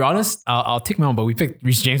 To be honest, I'll take Mount, but we picked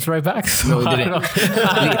Reece James right back. So No, we I didn't.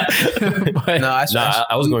 don't know. But No,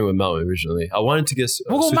 I was going with Mount originally. I wanted to get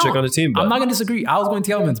We'll go Suchek Mount. on the team, but I'm not going to disagree. I was going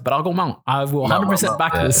Tielemans, but I'll go Mount. I will 100%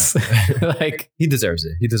 back Yeah. this. Like, he deserves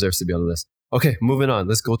it. He deserves to be on the list. Okay, moving on.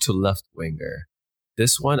 Let's go to left winger.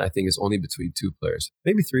 This one, I think, is only between two players.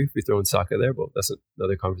 Maybe three if we throw in Saka there, but that's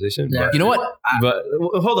another conversation. Yeah. But, you know what? but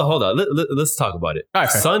hold on. Let's talk about it. All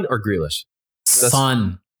right, fair. Son or Grealish?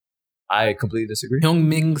 Son. I completely disagree. Hyung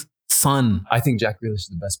Ming's son. I think Jack Grealish is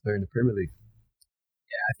the best player in the Premier League.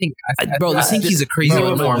 I think he's a crazy Bro,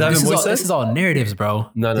 one but for him. that- This is all narratives, bro.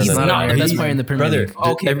 No. He's not the best He- player in the Premier brother, League.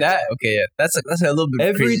 Okay, yeah. That's a little bit.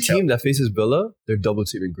 Every crazy team that faces Villa, they're double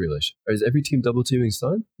teaming Grealish. Or is every team double teaming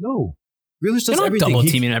Son? No. Grealish does They're not everything. double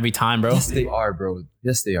teaming every time, bro. Yes, they are, bro.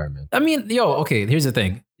 Yes, they are, man. I mean, okay, here's the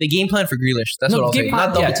thing. The game plan for Grealish. That's what I'll say. game plan-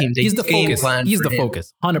 Not double yeah, team. He's the game focus. plan He's for the him.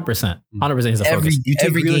 focus. 100%. 100% he's the Every focus. You take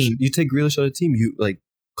every Grealish, game. you take Grealish on a team, you like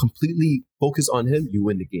completely focus on him, you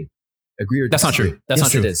win the game. Agree or That's not disagree? true. That's Yes,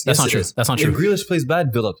 not true. it is. That's Yes, not it true. is. That's not If true. Grealish plays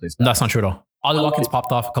bad, Villa plays bad. That's not true at all. Ollie Watkins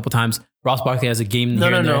popped off a couple times. Ross Barkley has a game No,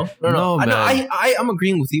 here and there. No, man. I'm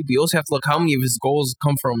agreeing with you, but you also have to look how many of his goals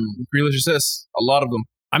come from Grealish assists. A lot of them.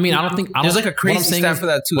 I mean, I don't think There's like a what I'm crazy saying stat is- for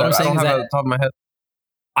that too. what I'm I saying don't is have that it at the top of my head.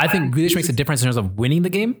 I think Grealish makes a difference in terms of winning the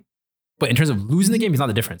game, but in terms of losing the game, he's not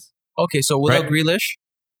the difference. Okay, so without Right. Grealish,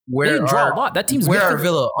 They where draw are a lot. That team's where good are for-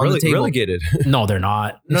 Villa on the table? Relegated. No, they're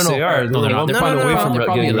not. No, Yes, no. they are. No, they're not. They're No, far no, away no, from they're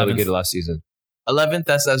probably getting 11th. relegated last season. 11th.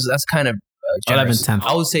 That's kind of generous. 11th, 10th.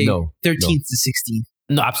 I would say No, 13th to 16th.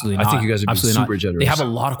 No, absolutely I not. think you guys are being absolutely super not. generous. They have a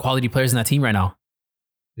lot of quality players in that team right now.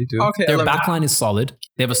 They do. Okay, Their 11th. backline is solid.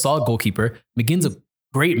 They have a solid goalkeeper. McGinn's a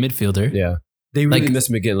great midfielder. Yeah. They really Like,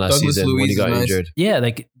 missed McGinn last Douglas season when Luiz he is got nice. injured. Yeah,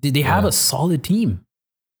 like they have Yeah. a solid team,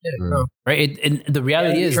 Yeah, Mm. no. right? And the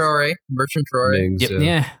reality is, Traore, Bertrand Traore. Mings,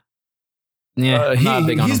 yeah, I'm not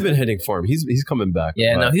big on he's him. been hitting form. He's coming back.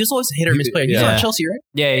 Yeah, no, he was always a hit or miss player. He was Yeah. on Chelsea, right?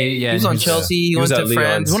 Yeah. He was on He's- Chelsea. He He went was to at Lyon.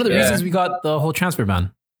 France. It's one of the Yeah. reasons we got the whole transfer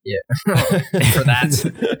ban. for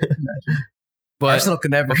that. But Arsenal could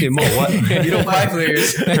never. Okay, Mo, what? You don't buy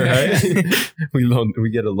players. right? We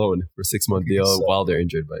get a loan for 6-month deal So- while they're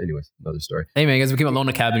injured. But anyways, another story. hey man, you guys became a loan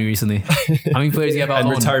academy recently. How many players do you have out And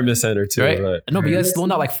loan? retirement center too. Right? Right? No, but you guys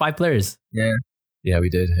loaned out like 5 players. Yeah, we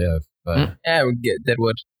did have. But Mm. Yeah, we get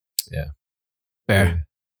Deadwood. Fair.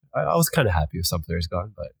 I was kind of happy with some players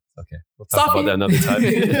gone, but okay. We'll talk Sophie. about that another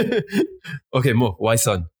time. Okay, Mo, why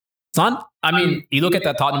Son? Son, I mean, you look at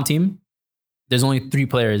that Tottenham team, there's only 3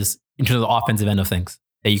 players in terms of the offensive end of things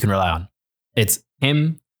that you can rely on. It's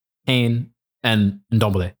him, Kane, and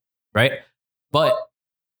Ndombele, right? But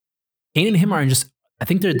Kane and him are just, I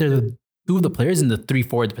think they're the 2 of the players in the 3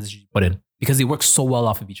 forward positions you put in because they work so well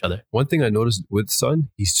off of each other. One thing I noticed with Son,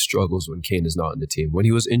 he struggles when Kane is not in the team. When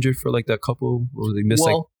he was injured for like that couple, what was he missed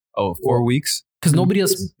like 4 weeks? Because nobody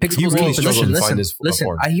else picks up He those really key struggled positions. to find his Listen,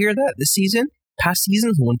 form. I hear that this season, past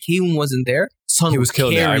seasons, when Kane wasn't there, Son He was would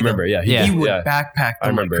killing it. carry I them. remember. Yeah, Yeah. He would yeah. backpack I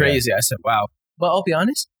them remember, like crazy. I said, wow. But I'll be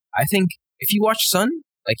honest, I think if you watch Son,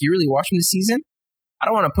 like you really watch him this season, I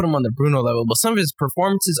don't want to put him on the Bruno level, but some of his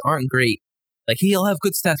performances aren't great. Like he'll have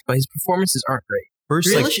good stats, but his performances aren't great. First,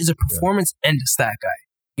 Grealish like, is a performance and a stat guy.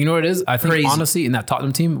 You know what it is? I think Crazy. honestly, in that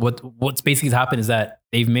Tottenham team, what's basically happened is that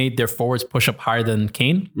they've made their forwards push up higher than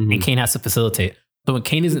Kane, Mhm. and Kane has to facilitate. So when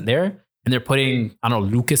Kane isn't there, and they're putting, I don't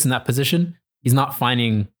know, Lucas in that position, he's not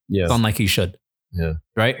finding yeah, Son like he should. Yeah.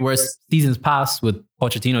 Right? Whereas seasons past with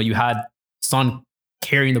Pochettino, you had Son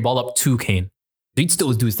carrying the ball up to Kane. He'd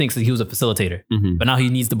still do his things because he was a facilitator. Mhm. But now he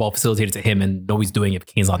needs the ball facilitated to him, and nobody's doing it if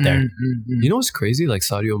Kane's not there. You know what's crazy? Like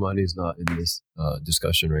Sadio Mane is not in this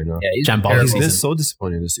discussion right now. Yeah, he's Jambal terrible. He's been season. so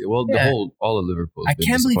disappointing this year. Well, Yeah. all of Liverpool. I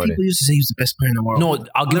can't believe people used to say he was the best player in the world. No,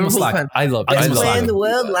 I'll give him a Liverpool slack. fan. I love. I'll I give him a love slack. him.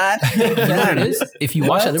 world, lad. You know what it is? If you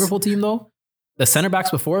watch that What? Liverpool team, though, the center backs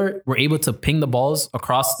before were able to ping the balls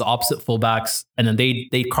across the opposite fullbacks, and then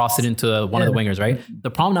they cross it into one of the wingers, right? The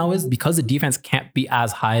problem now is because the defense can't be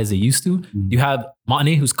as high as they used to, you have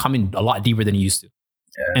Mane who's coming a lot deeper than he used to.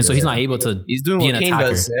 And so he's not able to, He's doing be what an Kane attacker.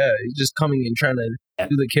 does. Yeah, he's just coming and trying to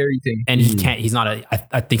do the carry thing. and he can't, he's not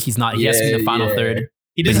I think he's not, he has to be in the final Yeah. third.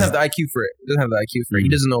 He doesn't have the IQ for it. He doesn't have the IQ for it. He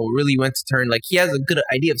Mhm. doesn't know really when to turn. Like he has a good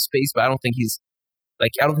idea of space, but I don't think he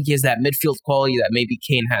has that midfield quality that maybe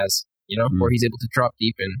Kane has. where he's able to drop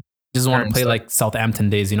deep and Just want to play stuff. like Southampton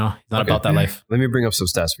days, He's not about that life. Let me bring up some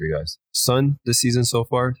stats for you guys. Son this season so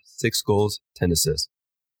far, 6 goals, 10 assists.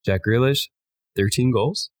 Jack Grealish, 13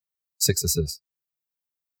 goals, 6 assists.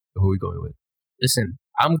 So who are we going with? Listen,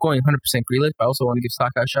 I'm going 100% Grealish, but I also want to give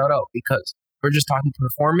Saka a shout out because we're just talking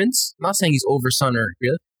performance. I'm not saying he's over Son or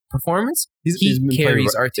Grealish. Performance, He's been playing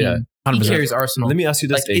carries our team. Yeah, He 100%. carries Arsenal. Let me ask you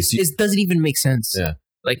this. like, it doesn't even make sense. Yeah.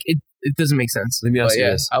 Like, it doesn't make sense. Let me ask But you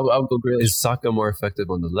yeah, this. I'll go Grealish. Is Saka more effective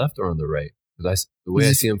on the left or on the right? Because the way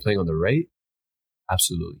I see him playing on the right,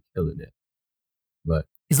 absolutely killing it. But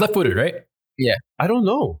He's left-footed, right? I don't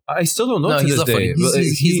know. I still don't know No, to he's this day. left-footed. But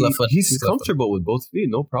He's left-footed. He's He's left-footed. comfortable with both feet,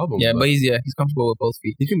 no problem. Yeah, but he's comfortable with both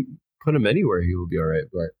feet. you can put him anywhere; he will be all right.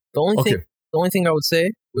 But The only thing I would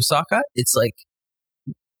say with Saka, it's like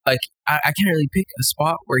I can't really pick a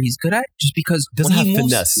spot where he's good at just because Doesn't when he have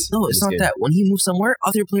moves, finesse No, in it's this not game. that. When he moves somewhere,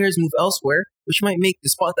 other players move elsewhere, which might make the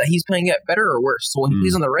spot that he's playing at better or worse. So when he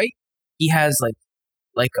plays on the right, he has like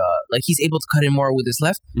he's able to cut in more with his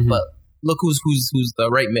left. Mhm. But look who's the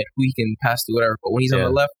right mid who he can pass to whatever. But when he's on Yeah.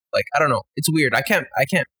 the left, like I don't know, it's weird. I can't. I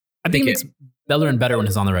think it Pick makes Bellerin better when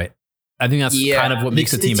he's on the right. I think that's kind of what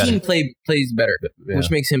makes the team better. plays better, yeah.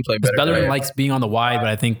 which makes him play Because better. Bellerin right? likes being on the wide, but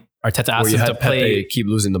I think Arteta where asks you him to had play Pepe keep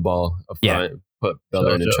losing the ball up front, put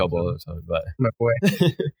Bellerin in Joe. trouble all the time. But My boy.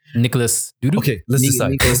 Nicholas Dudu. okay, let's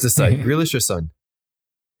decide. Nico. Let's decide. Grealish or Son?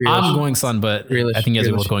 I'm going Son, but Grealish. I think you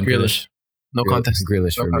guys are both going Grealish. No contest.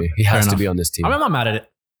 Grealish for No me. contest. He has Fair to enough. be on this team. I'm not mad at it.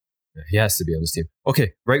 He has to be on this team.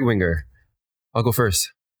 Okay, right winger. I'll go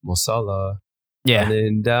first. Mo Salah. Yeah,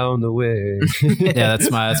 Running down the way. yeah, that's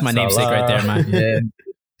my namesake right there, man. Yeah.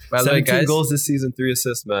 By the way, 17 guys, goals this season, 3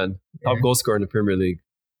 assists, man. Top Yeah. goal scorer in the Premier League.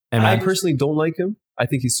 And I man, personally don't like him. I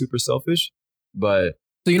think he's super selfish, but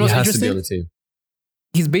so you know he what's has to be on interesting? the team.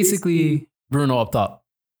 He's basically Bruno up top.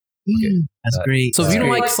 that's great. So if That's you don't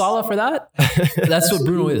great. like Salah for that, that's what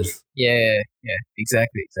Bruno is. Yeah,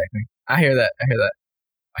 exactly. I hear that.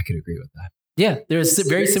 I could agree with that. Yeah, there's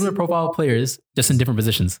very similar profile players, just in different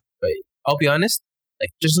positions. I'll be honest.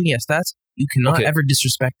 Like just looking at stats, you cannot Okay. ever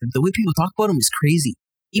disrespect him. The way people talk about him is crazy.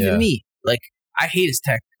 Even Yeah. me, like I hate his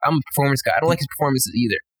tech. I'm a performance guy. I don't like his performances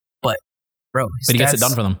either. But bro, his But he gets it stats-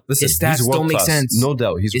 done for them. Listen, His stats he's world don't make class. sense. No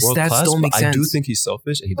doubt. He's His world stats class, don't but make I do sense. think he's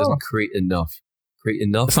selfish and he doesn't create enough.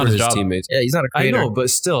 That's For not his his job. teammates. Yeah, he's not a I creator. know,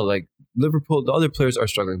 but still, like Liverpool, the other players are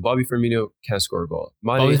struggling. Bobby Firmino can't score a goal.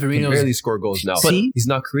 Bobby Mane can Firmino's- barely score goals now. See? But he's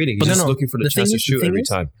not creating. He's But just no, looking for the the chance thing to is- the shoot thing every is-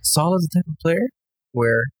 time. Salah's the type of player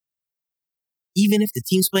where even if the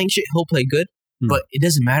team's playing shit, he'll play good. But it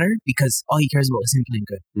doesn't matter because all he cares about is him playing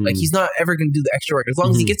good. Like he's not ever going to do the extra work. As long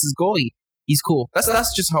as he gets his goal, he's cool. That's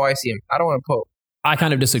just how I see him. I don't want to poke. I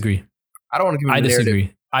kind of disagree. I don't want to give him I a narrative.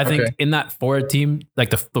 disagree. I think Okay. in that forward team, like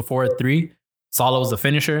the 4-3, Salah was the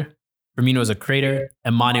finisher, Firmino was a creator,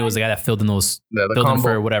 and Mane was the guy that filled in those The filled in combo,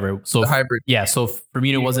 for whatever. So the hybrid. yeah, so if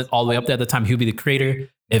Firmino wasn't all the way up there at the time, he would be the creator.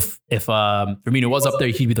 If Firmino was up there,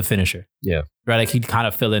 he'd be the finisher. Yeah. Right, like he'd kind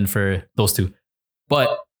of fill in for those two.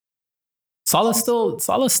 But Salah's still.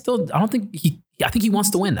 I think he wants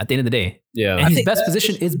to win at the end of the day, Yeah. and I his think best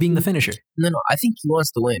position is being the finisher. No, I think he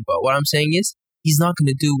wants to win. But what I'm saying is he's not going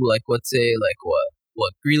to do like what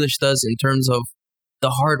Grealish does in terms of the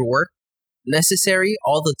hard work necessary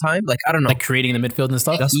all the time. Like I don't know. Like creating the midfield and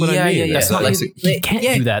stuff. That's what I mean. That's not like, he can't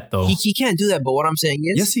do that though. He can't do that. But what I'm saying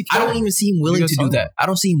is, Yes, he I can. don't even see him willing Because to do Salah. that. I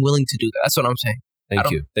don't see him willing to do that. That's what I'm saying. Thank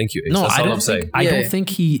you. Ace. No, That's I all don't I'm saying. think. I Yeah. don't think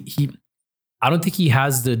I don't think he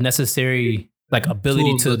has the necessary like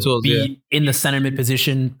ability Tools, to be yeah. in the center mid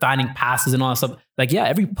position, finding passes and all that stuff. Like, yeah,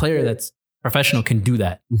 every player that's professional can do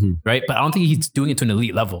that, Mhm. right? But I don't think he's doing it to an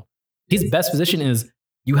elite level. His best position is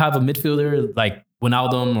you have a midfielder like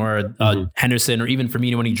Wijnaldum or Henderson or even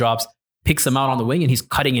Firmino when he drops, picks him out on the wing and he's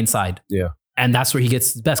cutting inside. Yeah. And that's where he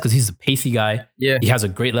gets his best because he's a pacey guy. Yeah, He has a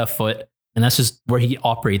great left foot, and that's just where he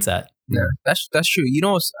operates at. yeah, that's true. You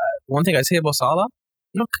know, one thing I say about Salah,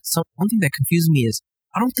 one thing that confuses me is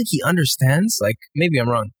I don't think he understands. Like maybe I'm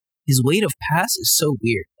wrong. His weight of pass is so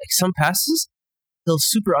weird. Like some passes, he'll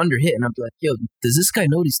super underhit, and I'll be like, "Yo, does this guy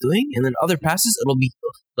know what he's doing?" And then other passes, it'll be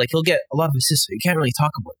like he'll get a lot of assists. So you can't really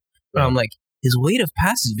talk about it. But I'm like, his weight of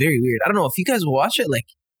pass is very weird. I don't know if you guys will watch it. Like,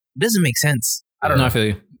 it doesn't make sense. I don't No, know. I feel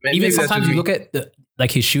you. Maybe Even that's sometimes just you me. look at like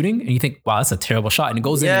his shooting and you think, wow, that's a terrible shot. And it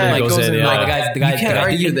goes Yeah, in. it Like, goes in, no, yeah. the guy, You can't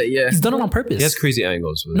argue that. Yeah, He's done it on purpose. He has crazy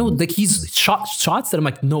angles. With No, him. like he's shot shots that I'm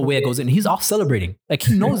like, no way it goes in. He's off celebrating. Like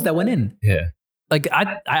he knows that went in. Yeah. Like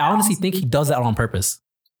I honestly think he does that on purpose.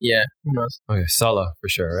 yeah. Who knows? Okay, Salah for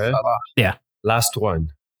sure, right? Salah. Last one,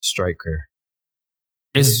 striker.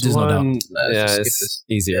 There's no doubt. One, Let's yeah, just skip it's this.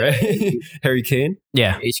 easy, right? Harry Kane.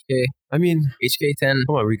 Yeah. HK I mean, 10.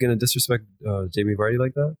 come on, are we gonna disrespect Jamie Vardy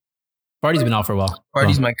like that? Vardy's been out for a while.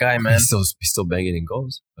 Vardy's my guy, man. He's still banging in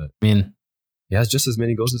goals, but I mean, he has just as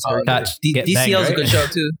many goals as Harry Kane. catch. Get DCL's banged, a right? good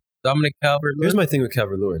shout too. Dominic Calvert. Here's my thing with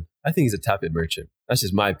Calvert-Lewin. I think he's a tap-in merchant. That's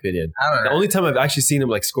just my opinion. I don't The know. only time I've actually seen him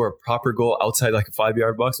like score a proper goal outside like a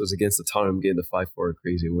 5-yard box was against the Tottenham getting the 5-4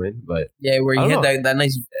 crazy win. But Yeah, where I he don't hit that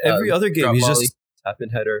nice. every other game, drop he's volley. just tap-in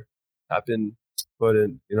header, tap-in foot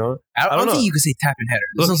in, you know? I don't know. think you could say tap and header.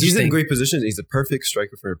 There's Look, no he's such in thing. great position. He's a perfect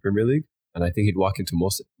striker for the Premier League. And I think he'd walk into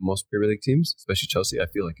most Premier League teams, especially Chelsea. I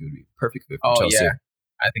feel like he would be perfect fit for Oh Chelsea. yeah,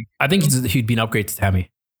 I think he'd be an upgrade to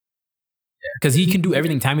Tammy. Because he can do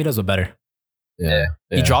everything Tammy does, but better. Yeah.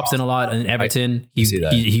 He drops in a lot in Everton. I see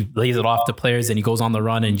that. He lays it off to players and he goes on the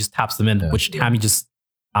run and just taps them in, Yeah. which Tammy just,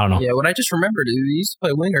 I don't know. yeah. What I just remembered, he used to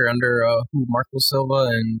play winger under Marco Silva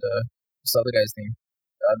and this other guy's name.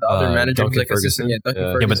 The other manager was Duncan like assistant. Ferguson. Yeah, Duncan Yeah.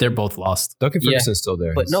 Ferguson. Yeah, but they're both lost. Duncan Yeah. Ferguson's still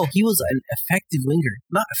there. But no, he was an effective winger.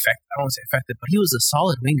 Not effective. I don't want to say effective, but he was a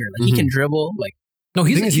solid winger. Like he Mhm. can dribble. Like No,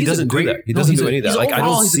 The thing is, he doesn't do that. He doesn't do any of that. he's Like I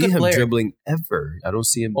overall, don't he's a see good him player. dribbling ever. I don't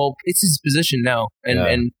see him. well, it's his position now, and Yeah.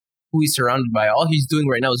 and who he's surrounded by. All he's doing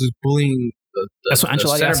right now is just bullying the That's what the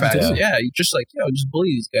Ancelotti center asked him to backs. do. Yeah, you just just bully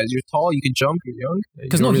these guys. You're tall, you can jump, you're young. You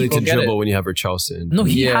 'cause don't no, he really go can get dribble when you have Richarlison. No,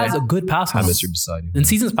 he Yeah. has a good pass. Hammets are beside you. In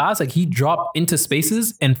seasons past, like he dropped into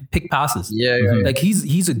spaces and pick passes. Yeah, Mhm. Like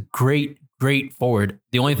he's a great forward.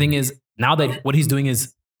 The only thing is now that what he's doing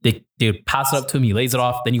is they pass it up to him, he lays it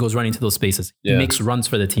off, then he goes running into those spaces. He Yeah. makes runs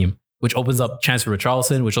for the team, which opens up chance for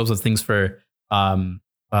Richarlison, which opens up things for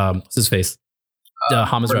what's his face, James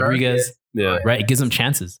Bernard, Rodriguez. Yeah. Right, it gives him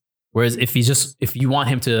chances. Whereas if you want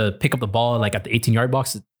him to pick up the ball like at the 18-yard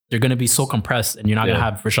box, they're going to be so compressed, and you're not going to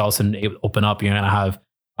Yeah. have Richarlison open up. You're going to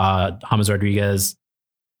have James Rodriguez,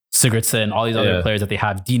 Sigurdsson, all these other Yeah. players that they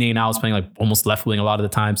have. Dine now is playing like almost left wing a lot of the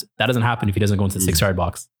times. That doesn't happen if he doesn't go into the 6-yard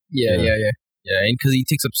box. Yeah, Yeah. yeah, yeah. Yeah, and because he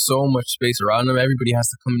takes up so much space around him, everybody has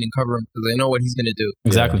to come in and cover him because they know what he's going to do.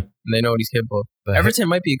 Exactly. And they know what he's capable of. But Everton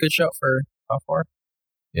might be a good shout for top 4.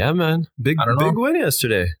 yeah, man. Big I don't know. win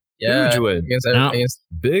yesterday. Yeah. Huge win. Against, Yeah. against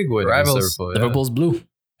Big win against Rivals. Liverpool. Yeah. Liverpool's blue.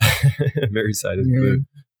 Merseyside is Mhm. blue.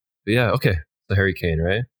 But yeah, okay. The Harry Kane,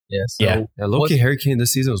 right? yeah, so Yeah. Yeah, low-key What's- Harry Kane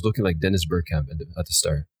this season was looking like Dennis Bergkamp at the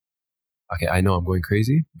start. Okay, I know I'm going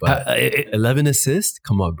crazy, but 11 assists?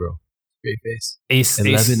 Come on, bro. straight face. Ace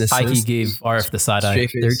 11 Heike assists. gave RF the side eye.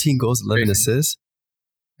 Straight face. 13 goals, 11 Crazy. assists.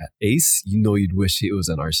 At Ace, you know you'd wish it was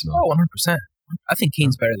an Arsenal. Oh, 100%. I think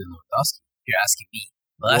Kane's better than Lewandowski, if you're asking me.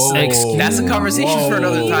 Well, Whoa. that's a conversation for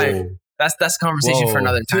another time. Whoa. That's a conversation for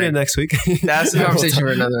another Tune in time. next week. That's a conversation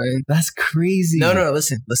for another time. That's crazy. No,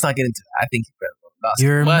 listen. Let's not get into it. I think he's better than Lewandowski.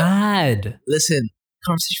 You're But mad. listen,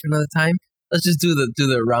 conversation for another time. Let's just do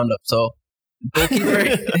the roundup. So, goalkeeper,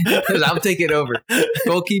 I'm taking over.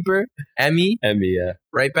 Goalkeeper, Emmy, yeah.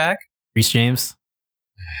 right back, Reece James.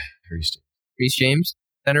 Reece Reece James,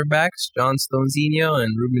 center backs, John Stonezinho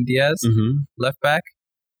and Ruben Diaz, Mm-hmm. left back,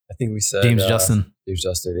 I think we said James Justin. James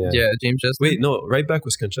Justin, yeah. yeah, James Justin. Wait, no, right back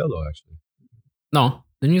was Cancelo, actually. No.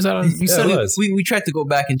 Didn't you say that? You Yeah, said it it. was. we tried to go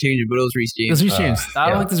back and change it, but it was Reece It was James. Reece James. I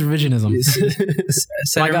don't yeah. like this revisionism. it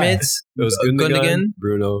Center guy. mids, was Gundogan, Gundogan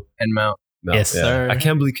Bruno, and Mount. Mount, Yes, yeah. sir. I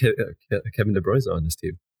can't believe Kevin De Bruyne's on this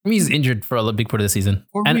team. I mean, he's injured for a big part of the season.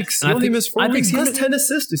 4 And- weeks. and He I only think- missed 4 I think weeks. He has Gundogan- 10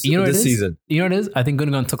 assists this You know what it this is? season. You know what it is? I think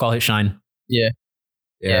Gundogan took all his shine. Yeah.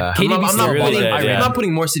 KDB I'm still not, really putting, underrated. I'm not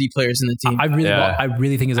putting more City players in the team. I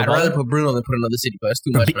really think he's a I'd rather baller. put Bruno than put another City player. That's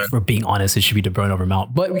too much, man. For being honest, it should be De Bruyne over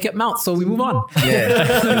Mount. But we kept Mount, so we move on.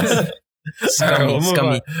 Yeah. Alright, we'll move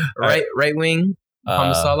Scummy. on. Right wing,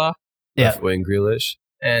 Mohamed Salah, Yeah. Left wing, Grealish.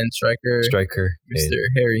 and striker, Striker. Mr. Kane.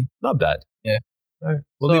 Harry. Not bad. Yeah. All right.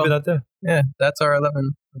 We'll So- leave it at that. Yeah, that's our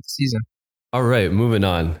 11 of the season. All right, moving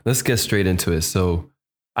on. Let's get straight into it. So,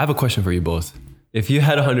 I have a question for you both. If you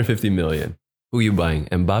had 150 million, who are you buying,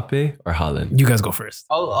 Mbappe or Haaland? You guys go first.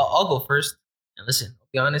 I'll go first. And listen, I'll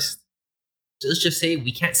be honest. Let's just say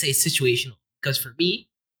we can't say situational because for me,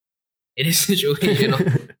 it is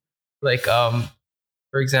situational. Like,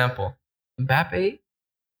 for example, Mbappe,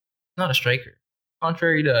 not a striker.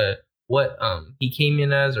 Contrary to what he came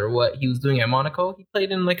in as or what he was doing at Monaco, he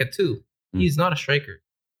played in like a 2. He's not a striker.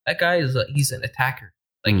 That guy is he's an attacker.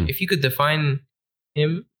 Like Mm. if you could define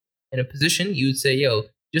him in a position, you would say, yo,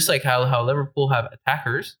 just like how Liverpool have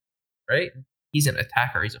attackers, right? He's an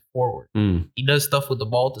attacker. He's a forward. Mm. He does stuff with the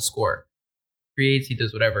ball to score. Creates, he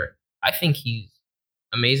does whatever. I think he's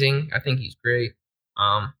amazing. I think he's great.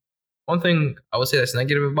 One thing I would say that's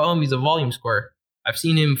negative about him, he's a volume scorer. I've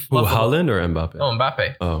seen him Who, fluff. Haaland or Mbappe? Oh,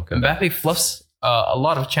 Mbappe. Oh, okay. Mbappe fluffs a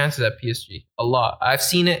lot of chances at PSG. A lot. I've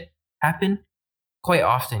seen it happen quite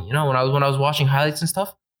often. You know, when I was watching highlights and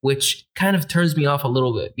stuff, which kind of turns me off a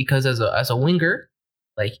little bit because as a winger,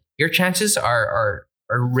 like your chances are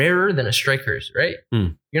are rarer than a striker's, right?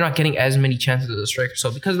 You're not getting as many chances as a striker.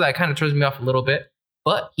 So because of that, it kind of turns me off a little bit.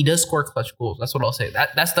 But he does score clutch goals. That's what I'll say.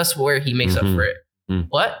 That's where he makes up for it.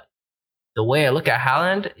 But the way I look at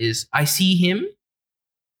Haaland is I see him.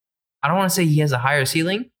 I don't want to say he has a higher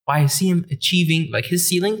ceiling, but I see him achieving, like his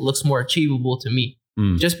ceiling looks more achievable to me.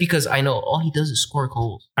 Just because I know all he does is score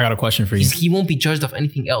goals. I got a question for you. He won't be judged off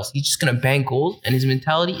anything else. He's just going to bang goals, and his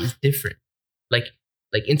mentality is different. Like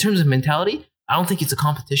in terms of mentality, I don't think it's a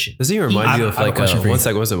competition. Does he remind you of like one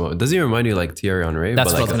second? Does he remind you like Thierry Henry?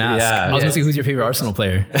 That's what I was gonna ask. I was gonna say, who's your favorite Arsenal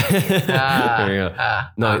player?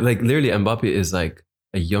 No, like literally, Mbappe is like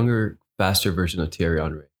a younger, faster version of Thierry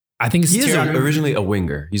Henry. I think he is originally a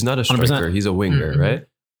winger. He's not a striker. 100%. He's a winger, right?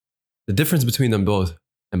 The difference between them both,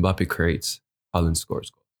 Mbappe creates, Haaland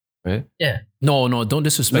scores goals, right? Yeah. No, don't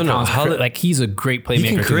disrespect Haaland. Like he's a great playmaker.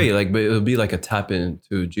 He can create, like, but it'll be like a tap in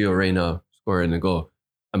to Gio Reyna scoring a goal.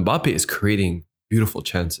 Mbappe is creating beautiful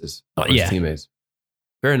chances for his teammates.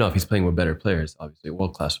 Fair enough, he's playing with better players, obviously,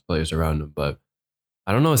 world-class players around him, but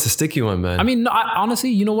I don't know, it's a sticky one, man. I mean,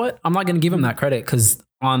 honestly, you know what? I'm not going to give him that credit because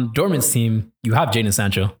on Dortmund's team, you have Jadon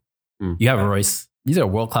Sancho, you have Royce. These are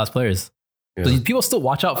world-class players. Yeah. So people still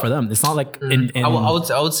watch out for them. It's not like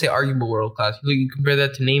I would say arguable world-class. You compare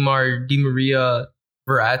that to Neymar, Di Maria,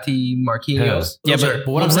 Verratti, Marquinhos. Yeah, but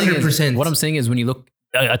what I'm saying is when you look,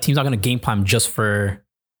 a team's not going to game plan just for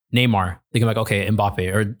Neymar. They can be like, okay,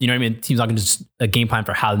 Mbappe, or you know what I mean? Team's not going to just a game plan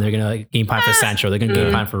for Haaland. They're going to like game plan for Sancho. They're going to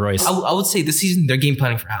game plan for Royce. I would say this season they're game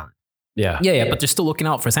planning for Haaland. Yeah, but they're still looking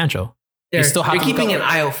out for Sancho. They're keeping an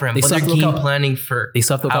eye out for him, but they're game planning for They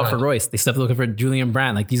still have to look out for Royce. They still have to look out for Julian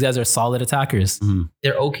Brandt. Like these guys are solid attackers.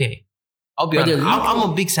 They're okay. I'll be honest. I'm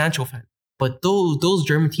a big Sancho fan, but those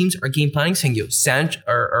German teams are game planning, saying, yo, Sancho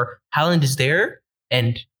or Haaland is there,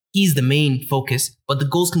 and he's the main focus, but the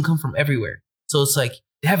goals can come from everywhere. So it's like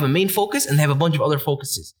they have a main focus and they have a bunch of other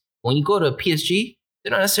focuses. When you go to PSG,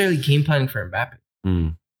 they're not necessarily game planning for Mbappe.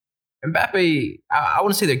 Mbappe, I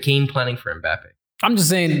wouldn't say they're game planning for Mbappe. I'm just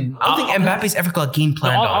saying. I don't think Mbappe's ever got game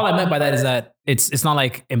planned. All I meant by that is that it's not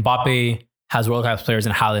like Mbappe has world class players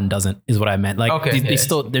and Haaland doesn't. Is what I meant. Like they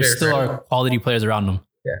still are quality players around them.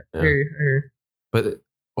 Yeah. But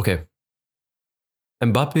okay,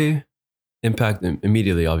 Mbappe impact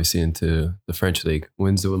immediately, obviously, into the French league.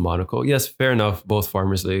 Wins it with Monaco. Yes, fair enough. Both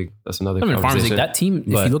Farmers League. That's another conversation. Farmers League. That team. If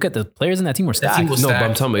you look at the players in that team, were stacked. But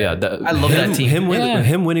I'm talking about I love that team.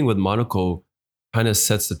 Him winning with Monaco kind of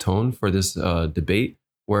sets the tone for this debate.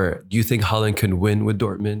 Where do you think Haaland can win with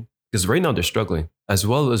Dortmund? Because right now they're struggling as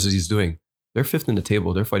well as he's doing. They're fifth in the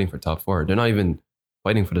table. They're fighting for top four. They're not even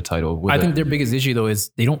fighting for the title. I think their biggest issue though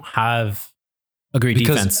is they don't have a great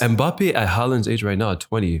defense. Because Mbappe at Haaland's age right now,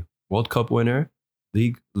 20, World Cup winner,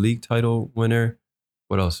 league title winner.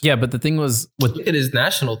 What else? Yeah, but the thing was look at his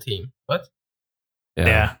national team. What?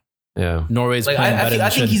 Yeah. Norway's playing better. I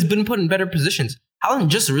think he's been put in better positions. Haaland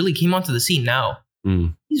just really came onto the scene now.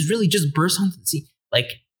 He's really just burst onto the scene.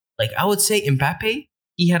 Like I would say Mbappe,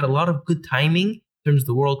 he had a lot of good timing in terms of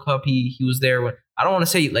the World Cup. He was there when I don't want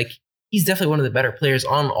to say like he's definitely one of the better players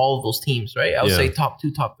on all of those teams, right? I would say top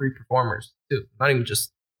 2, top 3 performers too, not even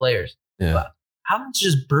just players. Yeah. But Haaland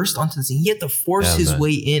just burst onto the scene. He had to force his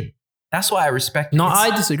way in. That's why I respect him. No,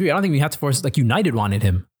 I disagree. I don't think we have to force. Like United wanted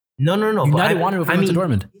him. No. United wanted him to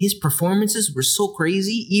Dortmund. His performances were so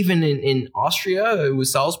crazy. Even in Austria with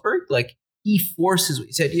Salzburg, like. He forces.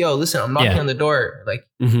 He said, "Yo, listen, I'm knocking on the door. Like,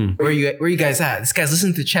 where you guys at? This guy's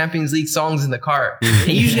listening to Champions League songs in the car."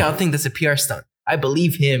 And usually, I think that's a PR stunt. I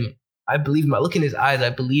believe him. I look in his eyes. I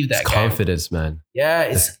believe that guy. Confidence, man. Yeah,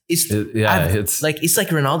 it's like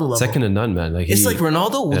Ronaldo level. Second to none, man. Like it's like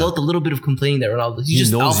Ronaldo without the little bit of complaining that Ronaldo. He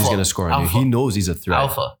just knows he's gonna score on you. He knows he's a threat.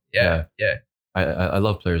 Alpha. Yeah. I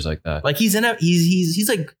love players like that. Like he's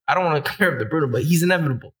like, I don't want to compare him to Bruno, but he's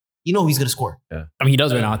inevitable. You know he's going to score. Yeah. I mean, he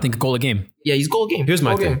does right now. I think a goal a game. Yeah, he's goal a game. Here's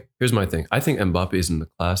my thing. I think Mbappe is in the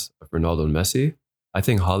class of Ronaldo and Messi. I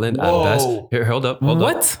think Haaland at best. Here, hold up.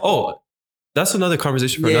 What? Oh, that's another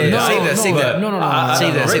conversation for another day. Save that. No.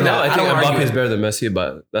 Right now, I think Mbappe is better than Messi,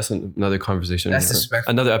 but that's another conversation. That's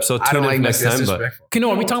disrespectful. Another episode. Tune in next time. But okay,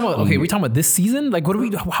 no, are we talking about? Okay, we talking about this season? Like, what are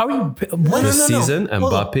we? How are you? This season,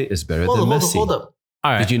 Mbappe is better than Messi. Hold up.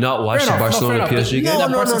 All right. Did you not watch the Barcelona PSG game? No.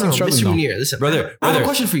 Mr. Munir, listen, brother. I have a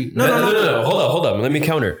question for you. No. Hold up. Let me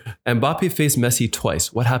counter. Mbappe faced Messi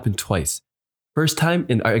twice. What happened twice? First time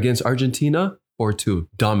against Argentina, 4-2,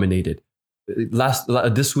 dominated.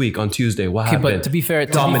 This week on Tuesday, what happened? But to be fair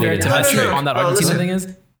to Messi on that Argentina thing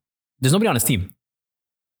is, there's nobody on his team.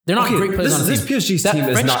 They're not great players on his team. This PSG team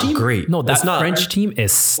is not great. No, that French team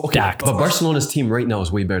is stacked. But Barcelona's team right now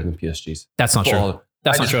is way better than PSG's. That's not true.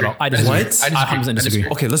 That's not true at all. I disagree. What? I 100% disagree.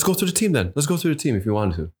 Okay, let's go through the team then. Let's go through the team if you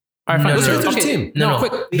want to. All right, fine. No, Let's no, go no, through the okay. team. No,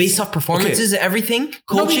 quick. based off performances, everything,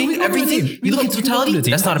 coaching, we go through the everything. team. You look We at go through the totality.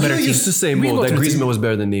 team. That's not a better You team. used to say, We Mo, go that through the team. Griezmann was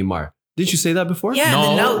better than Neymar. Didn't you say that before? Yeah, and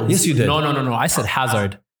then No. now. Yes, you did. No. I said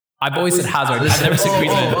Hazard. I've always said Hazard. I've never said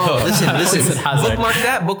Griezmann. Listen, I always said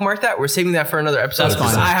Hazard. Bookmark that. We're saving that for another episode. That's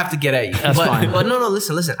fine. I have to get at you. That's fine. But no,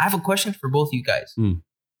 listen. I have a question for both you guys.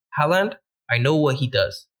 Haaland, I know what he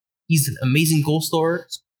does. He's an amazing goal scorer,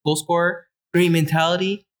 great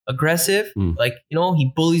mentality, aggressive. Like,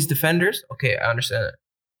 he bullies defenders. Okay, I understand that.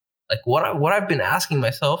 Like, what I've been asking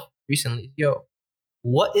myself recently is,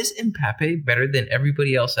 what is Mbappe better than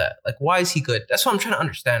everybody else at? Like, why is he good? That's what I'm trying to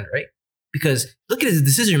understand, right? Because look at his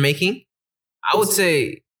decision making. I would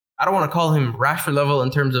say, I don't want to call him Rashford level in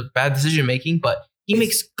terms of bad decision making, but he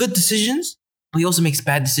makes good decisions, but he also makes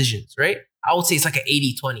bad decisions, right? I would say it's like an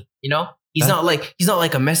 80-20, He's not like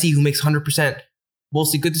a Messi who makes 100%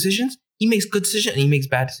 mostly good decisions. He makes good decisions and he makes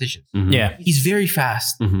bad decisions. Yeah. He's very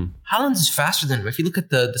fast. Haaland is faster than him. If you look at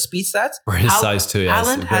the speed stats, Or his size too, yeah.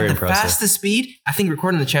 Haaland Very had the impressive. fastest speed, I think,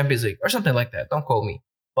 recording in the Champions League or something like that. Don't quote me.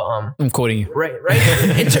 But I'm quoting you. right.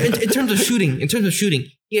 in terms of shooting,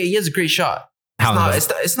 yeah, he has a great shot.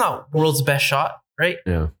 It's not world's best shot, right?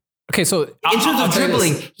 Yeah. Okay, so In terms of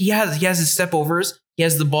dribbling, he has his step overs, he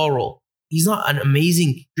has the ball roll. He's not an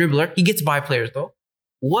amazing dribbler. He gets by players though.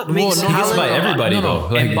 What makes he gets Haaland? by everybody, though.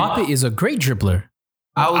 Like- Mbappe is a great dribbler.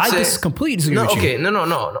 I would say just completely disagree no. with you. Okay,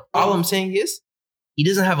 no. All I'm saying is he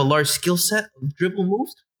doesn't have a large skill set of dribble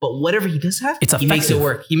moves, but whatever he does have, It's he makes it effective.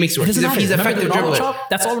 work. He makes it work. It doesn't matter. He's Remember effective the Ronaldo dribbler. chop?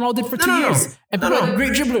 That's all Ronaldo did for 2 No. years. And people are like,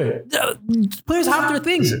 great dribbler. Players have their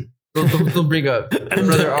things. Don't bring up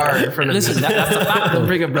Brother R in front of Listen, me. that's a fact. Don't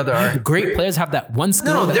bring up Brother R. Great players have that one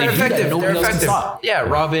skill No, that they're they do that effective. nobody They're else can effective. stop. Yeah,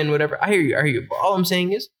 Robin, whatever. I hear you. But all I'm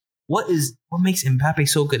saying is, what makes Mbappe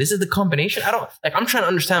so good? Is it the combination? I'm trying to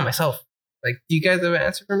understand myself. Like, do you guys have an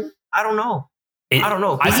answer for me? I don't know. I don't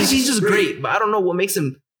know. I think He's just great, but I don't know what makes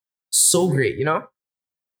him so great,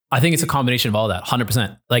 I think it's a combination of all that,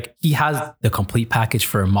 100%. Like, he has the complete package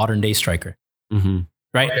for a modern day striker,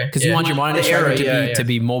 right? Okay, Because you want your modern day The striker era, to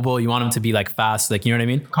be mobile. You want him to be like fast, like, you know what I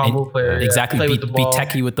mean? Combo And- player. Exactly. Play Be with the ball.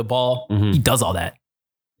 techie with the ball. Mhm. He does all that.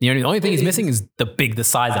 You know what I mean? The only thing he's missing is the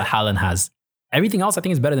size that Haaland has. Everything else, I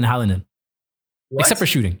think, is better than Haaland in, What? except for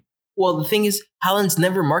shooting. Well, the thing is, Haaland's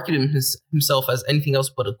never marketed himself as anything else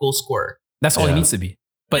but a goal scorer. That's all he Yeah. needs to be.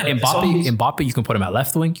 But Yeah, that's all he needs. Mbappe, you can put him at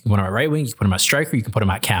left wing, you can put him at right wing, you can put him at striker, you can put him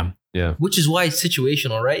at cam. Yeah. Which is why it's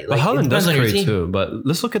situational, right? But it Haaland depends does on your create team. too. But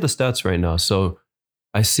let's look at the stats right now. So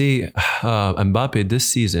I see Mbappe this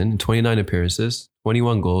season, 29 appearances,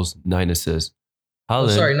 21 goals, 9 assists. Oh,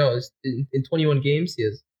 Haaland. sorry, no. It's in 21 games, he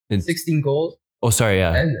has in- 16 goals Oh, sorry,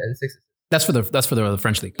 yeah. and 6 assists. That's for the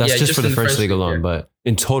French league. That's Yeah, just just for the in the French French league league, alone. yeah. But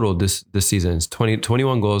in total, this season, it's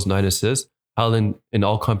 21 goals, 9 assists. Haaland in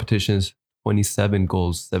all competitions, 27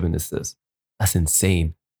 goals, 7 assists. That's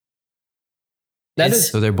insane. That is,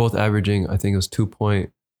 So they're both averaging, I think it was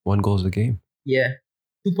 2.1 goals a game yeah,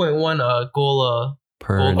 2.1 goal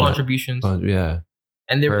per goal night. contributions, Yeah.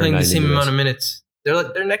 and they're per playing the 90 same minutes. amount of minutes.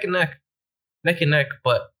 They're neck and neck.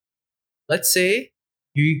 But let's say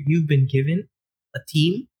you've been given a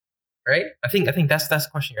team, right? I think that's the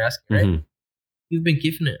question you're asking, right? Mhm. You've been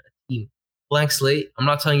given a team, blank slate. I'm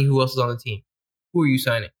not telling you who else is on the team. Who are you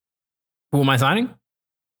signing? Who am I signing?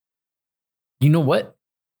 You know what?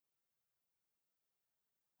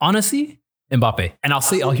 Honestly, Mbappe. And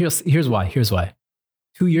here's why.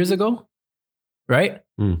 2 years ago, right?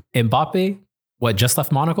 Mbappe, just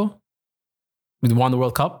left Monaco? We won the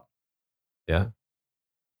World Cup. Yeah.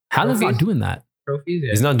 Haaland's not Trophies? doing that. Trophies?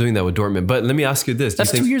 Yeah. He's not doing that with Dortmund. But let me ask you this. Do you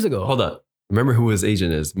That's think- 2 years ago. Hold up. Remember who his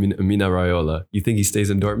agent is? Mina Raiola. You think he stays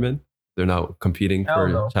in Dortmund? They're not competing Hell for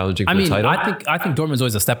no. challenging for I mean, the title? I think Dortmund's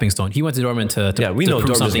always a stepping stone. He went to Dortmund to yeah, we know prove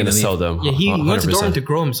Dortmund's something going to in the sell league. them. Yeah, he went to 100%. Dortmund to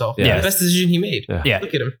grow himself. Yeah. The best decision he made. Yeah. Yeah.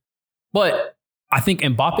 Look at him. But I think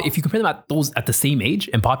Mbappe, if you compare them at the same age,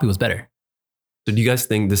 Mbappe was better. So do you guys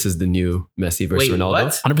think this is the new Messi versus Wait, Ronaldo?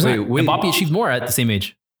 what? 100%. Wait. Mbappe achieved more at the same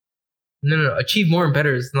age. No. Achieve more and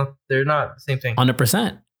better is not. They're not the same thing.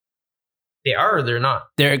 100%. They are or they're not.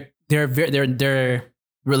 They're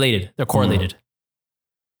related. They're correlated.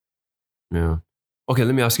 Yeah. Okay,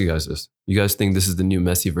 let me ask you guys this. You guys think this is the new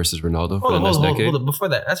Messi versus Ronaldo for the next decade? Hold on. Before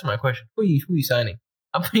that, answer my question. Who you signing?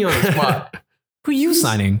 I'm putting you on the spot. Who are you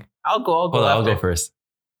signing? I'll go. Hold on, I'll after. go first.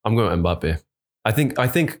 I'm going Mbappe. I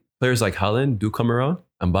think players like Haaland do come around.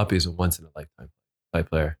 Mbappe is a once in a lifetime type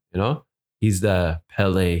player. You know, he's the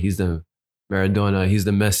Pele, he's the Maradona, he's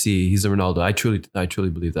the Messi, he's the Ronaldo. I truly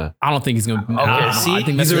believe that. I don't think he's going to. Okay, see, I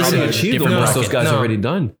think He's Messi already is a achieved different what most of bracket. those guys No. already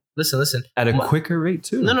done Listen. at a quicker rate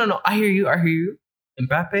too. No. I hear you.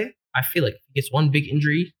 Mbappe, I feel like if he gets one big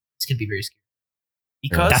injury, it's gonna be very scary.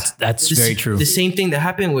 Because that's very true. The same thing that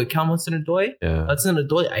happened with Cal Hudson-Odoi. Yeah.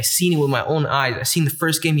 Hudson-Odoi, I seen it with my own eyes. I seen the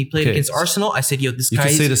first game he played against Arsenal. I said, "Yo, this You guy."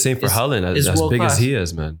 can say the same for Haaland, as big world-class. as he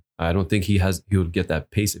is, man. I don't think he would get that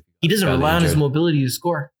pace. If He doesn't rely on his mobility to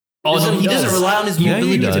score. He doesn't rely on his Yeah, he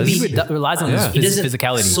mobility to does. be. He relies on Yeah. his He doesn't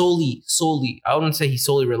physicality. solely. I wouldn't say he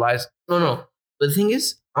solely relies. No. But the thing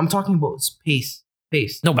is, I'm talking about his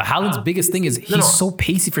pace. No, but Haaland's biggest thing is he's so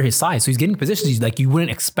pacey for his size. So he's getting positions like you wouldn't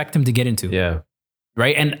expect him to get into. Yeah.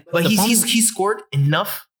 Right. And But he's scored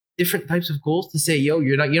enough different types of goals to say, yo,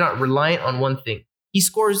 you're not reliant on one thing. He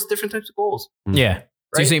scores different types of goals. yeah.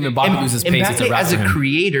 So you're saying Mbappe loses pace. It's a wrap as for a him.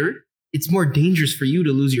 creator, it's more dangerous for you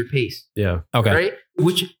to lose your pace. Yeah. Okay. Right?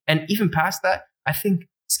 And even past that, I think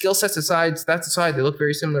skill sets aside, stats aside, they look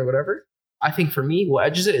very similar, whatever. I think for me, what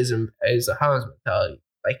edges it is a Haaland's mentality.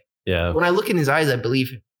 Like Yeah. when I look in his eyes, I believe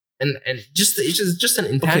him. And it's just an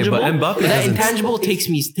intangible. but Mbappe that doesn't- intangible takes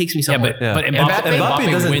me somewhere. But Mbappe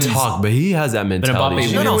Mbappe doesn't wins. talk, but he has that mentality. Mbappe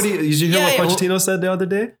Did you hear wins. did you hear Yeah, what yeah, Pochettino said the other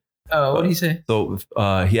day? What did he say? So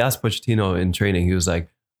he asked Pochettino in training. He was like,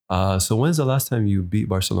 "So when's the last time you beat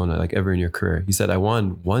Barcelona, like ever in your career?" He said, "I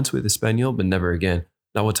won once with Espanyol, but never again.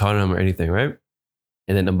 Not with Tottenham or anything, right?"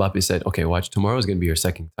 And then Mbappe said, "Okay, watch. Tomorrow is going to be your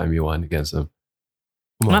second time you won against them."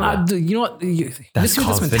 Come on, man. You know what? That's Listen to this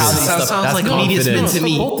confidence. mentality Sounds stuff. sounds That's like confidence. media spin It's to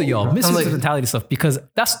me. Both of y'all, miss Sounds this like- mentality stuff because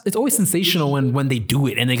it's always sensational when they do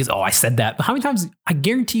it and they go, "Oh, I said that." But how many times? I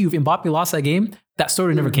guarantee you, if Mbappe lost that game, that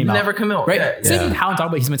story never came out. Never come out. Right? Yeah. Same with how I'm talking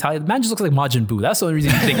about his mentality. The man just looks like Majin Buu. That's the only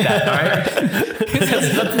reason you think that. All right? It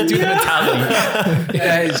has nothing to do with mentality.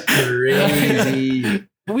 That is crazy.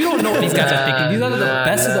 We don't know what these guys are thinking. These guys are the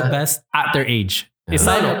best of the best at their age. It's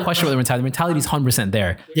not even a question about their mentality. The mentality is 100%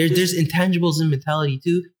 there. There's intangibles in mentality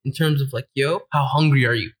too, in terms of like, yo, how hungry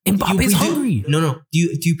are you? Mbappe's hungry. No. Do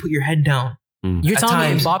you put your head down? You're At telling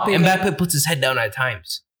me times, Mbappe. Mbappe puts his head down at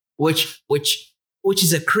times, which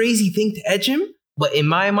is a crazy thing to edge him. But in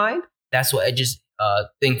my mind, that's what edges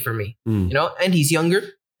thing for me. Mm. You know, and he's younger,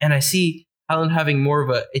 and I see Haaland having more of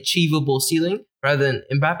a achievable ceiling rather than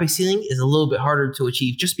Mbappe's ceiling is a little bit harder to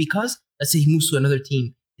achieve. Just because, let's say he moves to another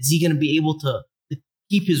team, is he going to be able to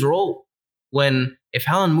keep his role when if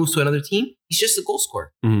Haaland moves to another team, he's just a goal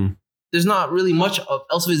scorer. Mm. There's not really much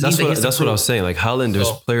else of his game. That's what I was saying. Like Haaland, there's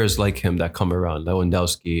So- players like him that come around.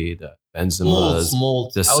 Lewandowski, the Benzema's,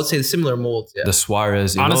 molds. This- I would say the similar molds. Yeah. the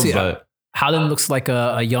Suarez. You Honestly, know, but Haaland looks like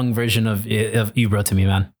a young version of Ibra to me,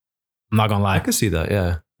 man. I'm not gonna I lie. could see that.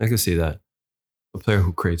 Yeah, I could see that. A player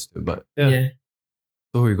who creates too. But yeah. yeah.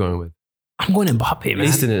 So who are you going with? I'm going Mbappe, At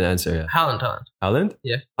least man. didn't answer. Yeah. Haaland. Haaland?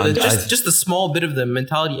 Yeah. I- just a small bit of the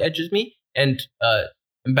mentality edges me. And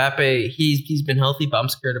Mbappe, he's been healthy, but I'm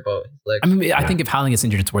scared about his legs. I mean, I think if Haaland gets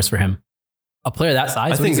injured, it's worse for him. A player that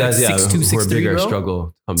size, I think guys, yeah, 6'2", who are 6'3", bigger bro? struggle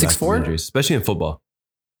to come back 6'4"? from injuries, especially in football.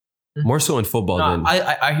 Mhm. More so in football No, than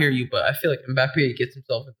I hear you, but I feel like Mbappe gets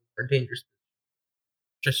himself into more dangerous.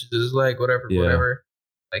 Stretches his leg, whatever.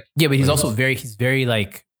 Yeah, but he's very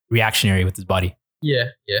like reactionary with his body. Yeah.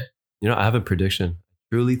 You know, I have a prediction.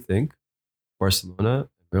 I truly think Barcelona and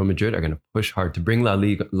Real Madrid are going to push hard to bring La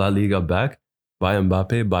Liga back. By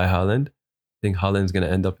Mbappe, by Haaland. I think Haaland's going to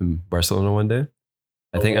end up in Barcelona one day.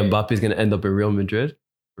 I think Okay. Mbappe's going to end up in Real Madrid.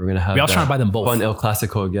 We're going to have Real's trying to buy them both. fun El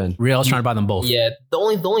Clasico again. Real's trying to buy them both. Yeah. The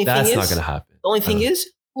only That's thing not is, going to happen. the only thing is,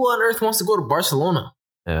 who on earth wants to go to Barcelona?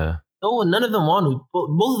 Yeah. No, none of them want to.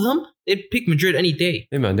 Both of them, they'd pick Madrid any day.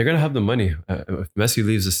 Hey, man, they're going to have the money. If Messi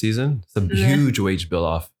leaves the season, it's a Yeah. huge wage bill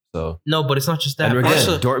off. So, No, but it's not just that. and again,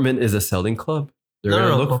 Barca Dortmund is a selling club. They're No, going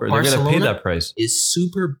to no, look but for They're going to pay Barcelona that price. is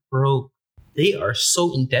super broke. They are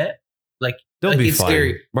so in debt. Like, They'll like be it's fine.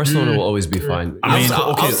 scary. Barcelona Mm. will always be fine. I mean,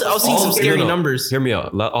 I'll see some scary numbers. Hear me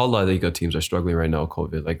out. All La Liga teams are struggling right now with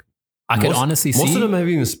COVID. Like I could most- honestly most see. of them have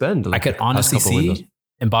even spent. I Like, could the past honestly couple see windows.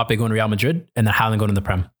 Mbappe going to Real Madrid and then Haaland going to the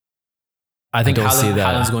Prem. I think don't see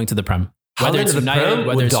that. Haaland's going to the Prem. Whether Haaland it's to the United, Prem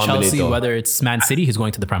whether would it's dominate, Chelsea, though. whether it's Man City, he's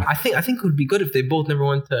going to the Prem. I think it would be good if they both never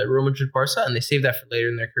went to Real Madrid, Barca, and they saved that for later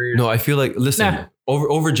in their careers. No, I feel like listen Nah.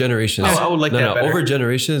 over generations. I would like that better. Over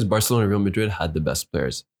generations, Barcelona and Real Madrid had the best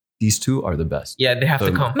players. These two are the best. Yeah, they have to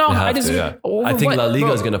So- come. No, They have I to, just yeah. over I think what, La Liga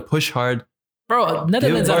bro? is going to push hard. Bro, Netherlands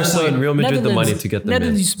Give at this Barca point, and Real Madrid the Netherlands- money to get them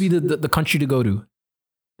Netherlands in. used to be the country to go to.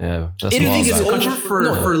 Yeah, that's Italy a while is it's back. the country over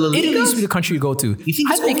for La Italy Liga? used to be the country to go to. You think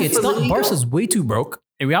I it's think over it's for La not. Liga? Barca's way too broke,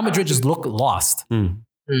 and Real Madrid just look lost. I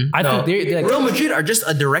think they're like, Real Madrid are just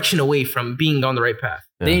a direction away from being on the right path.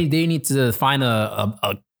 Yeah. they need to find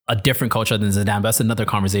a different culture than Zidane. But that's another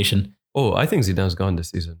conversation. Oh, I think Zidane's gone this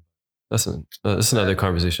season. That's another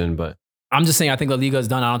conversation. But I'm just saying, I think La Liga is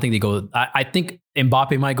done. I don't think they go. I think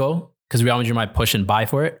Mbappe might go because Real Madrid might push and buy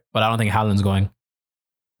for it, but I don't think Haaland's going.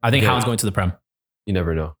 I think Yeah. Haaland's going to the Prem. You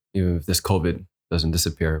never know, even if this COVID doesn't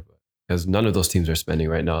disappear, because none of those teams are spending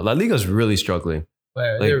right now. La Liga's really struggling.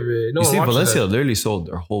 But Like, no you see, one watches Valencia that. literally sold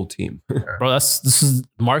their whole team. Bro, this is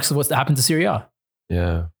marks of what's happened to Serie A.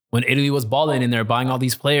 Yeah. When Italy was balling and they're buying all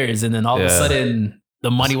these players, and then all of a Yeah. sudden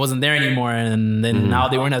the money wasn't there anymore, and then Mhm. now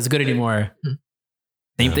they weren't as good anymore.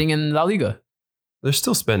 Same Yeah. thing in La Liga. They're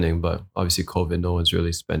still spending, but obviously COVID, no one's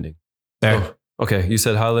really spending. Fair. Oh, okay, you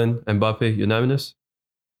said Haaland, Mbappe, unanimous?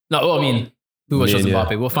 No, I mean, who was Me just and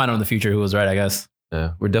Mbappe? you. We'll find out in the future who was right, I guess.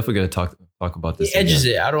 Yeah, we're definitely going to talk about He this. edges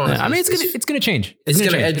again. it. I don't want Yeah, I mean, it's gonna change. it's gonna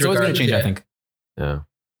change. edge It's always gonna regardless, change. I yeah. think. Yeah.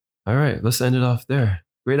 All right, let's end it off there.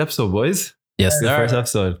 Great episode, boys. Yes, Good sir. first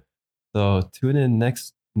episode. So tune in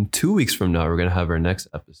in 2 weeks from now. We're gonna have our next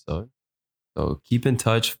episode. So keep in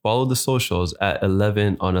touch. Follow the socials at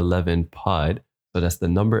 11 on 11 pod. So that's the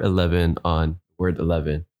number 11 on word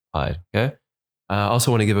 11 pod. Okay. I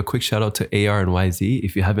also want to give a quick shout out to AR and YZ.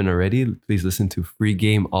 If you haven't already, please listen to Free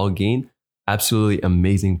Game All Gain. Absolutely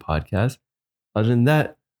amazing podcast. Other than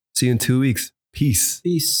that, see you in 2 weeks. Peace.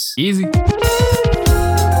 Peace. Easy.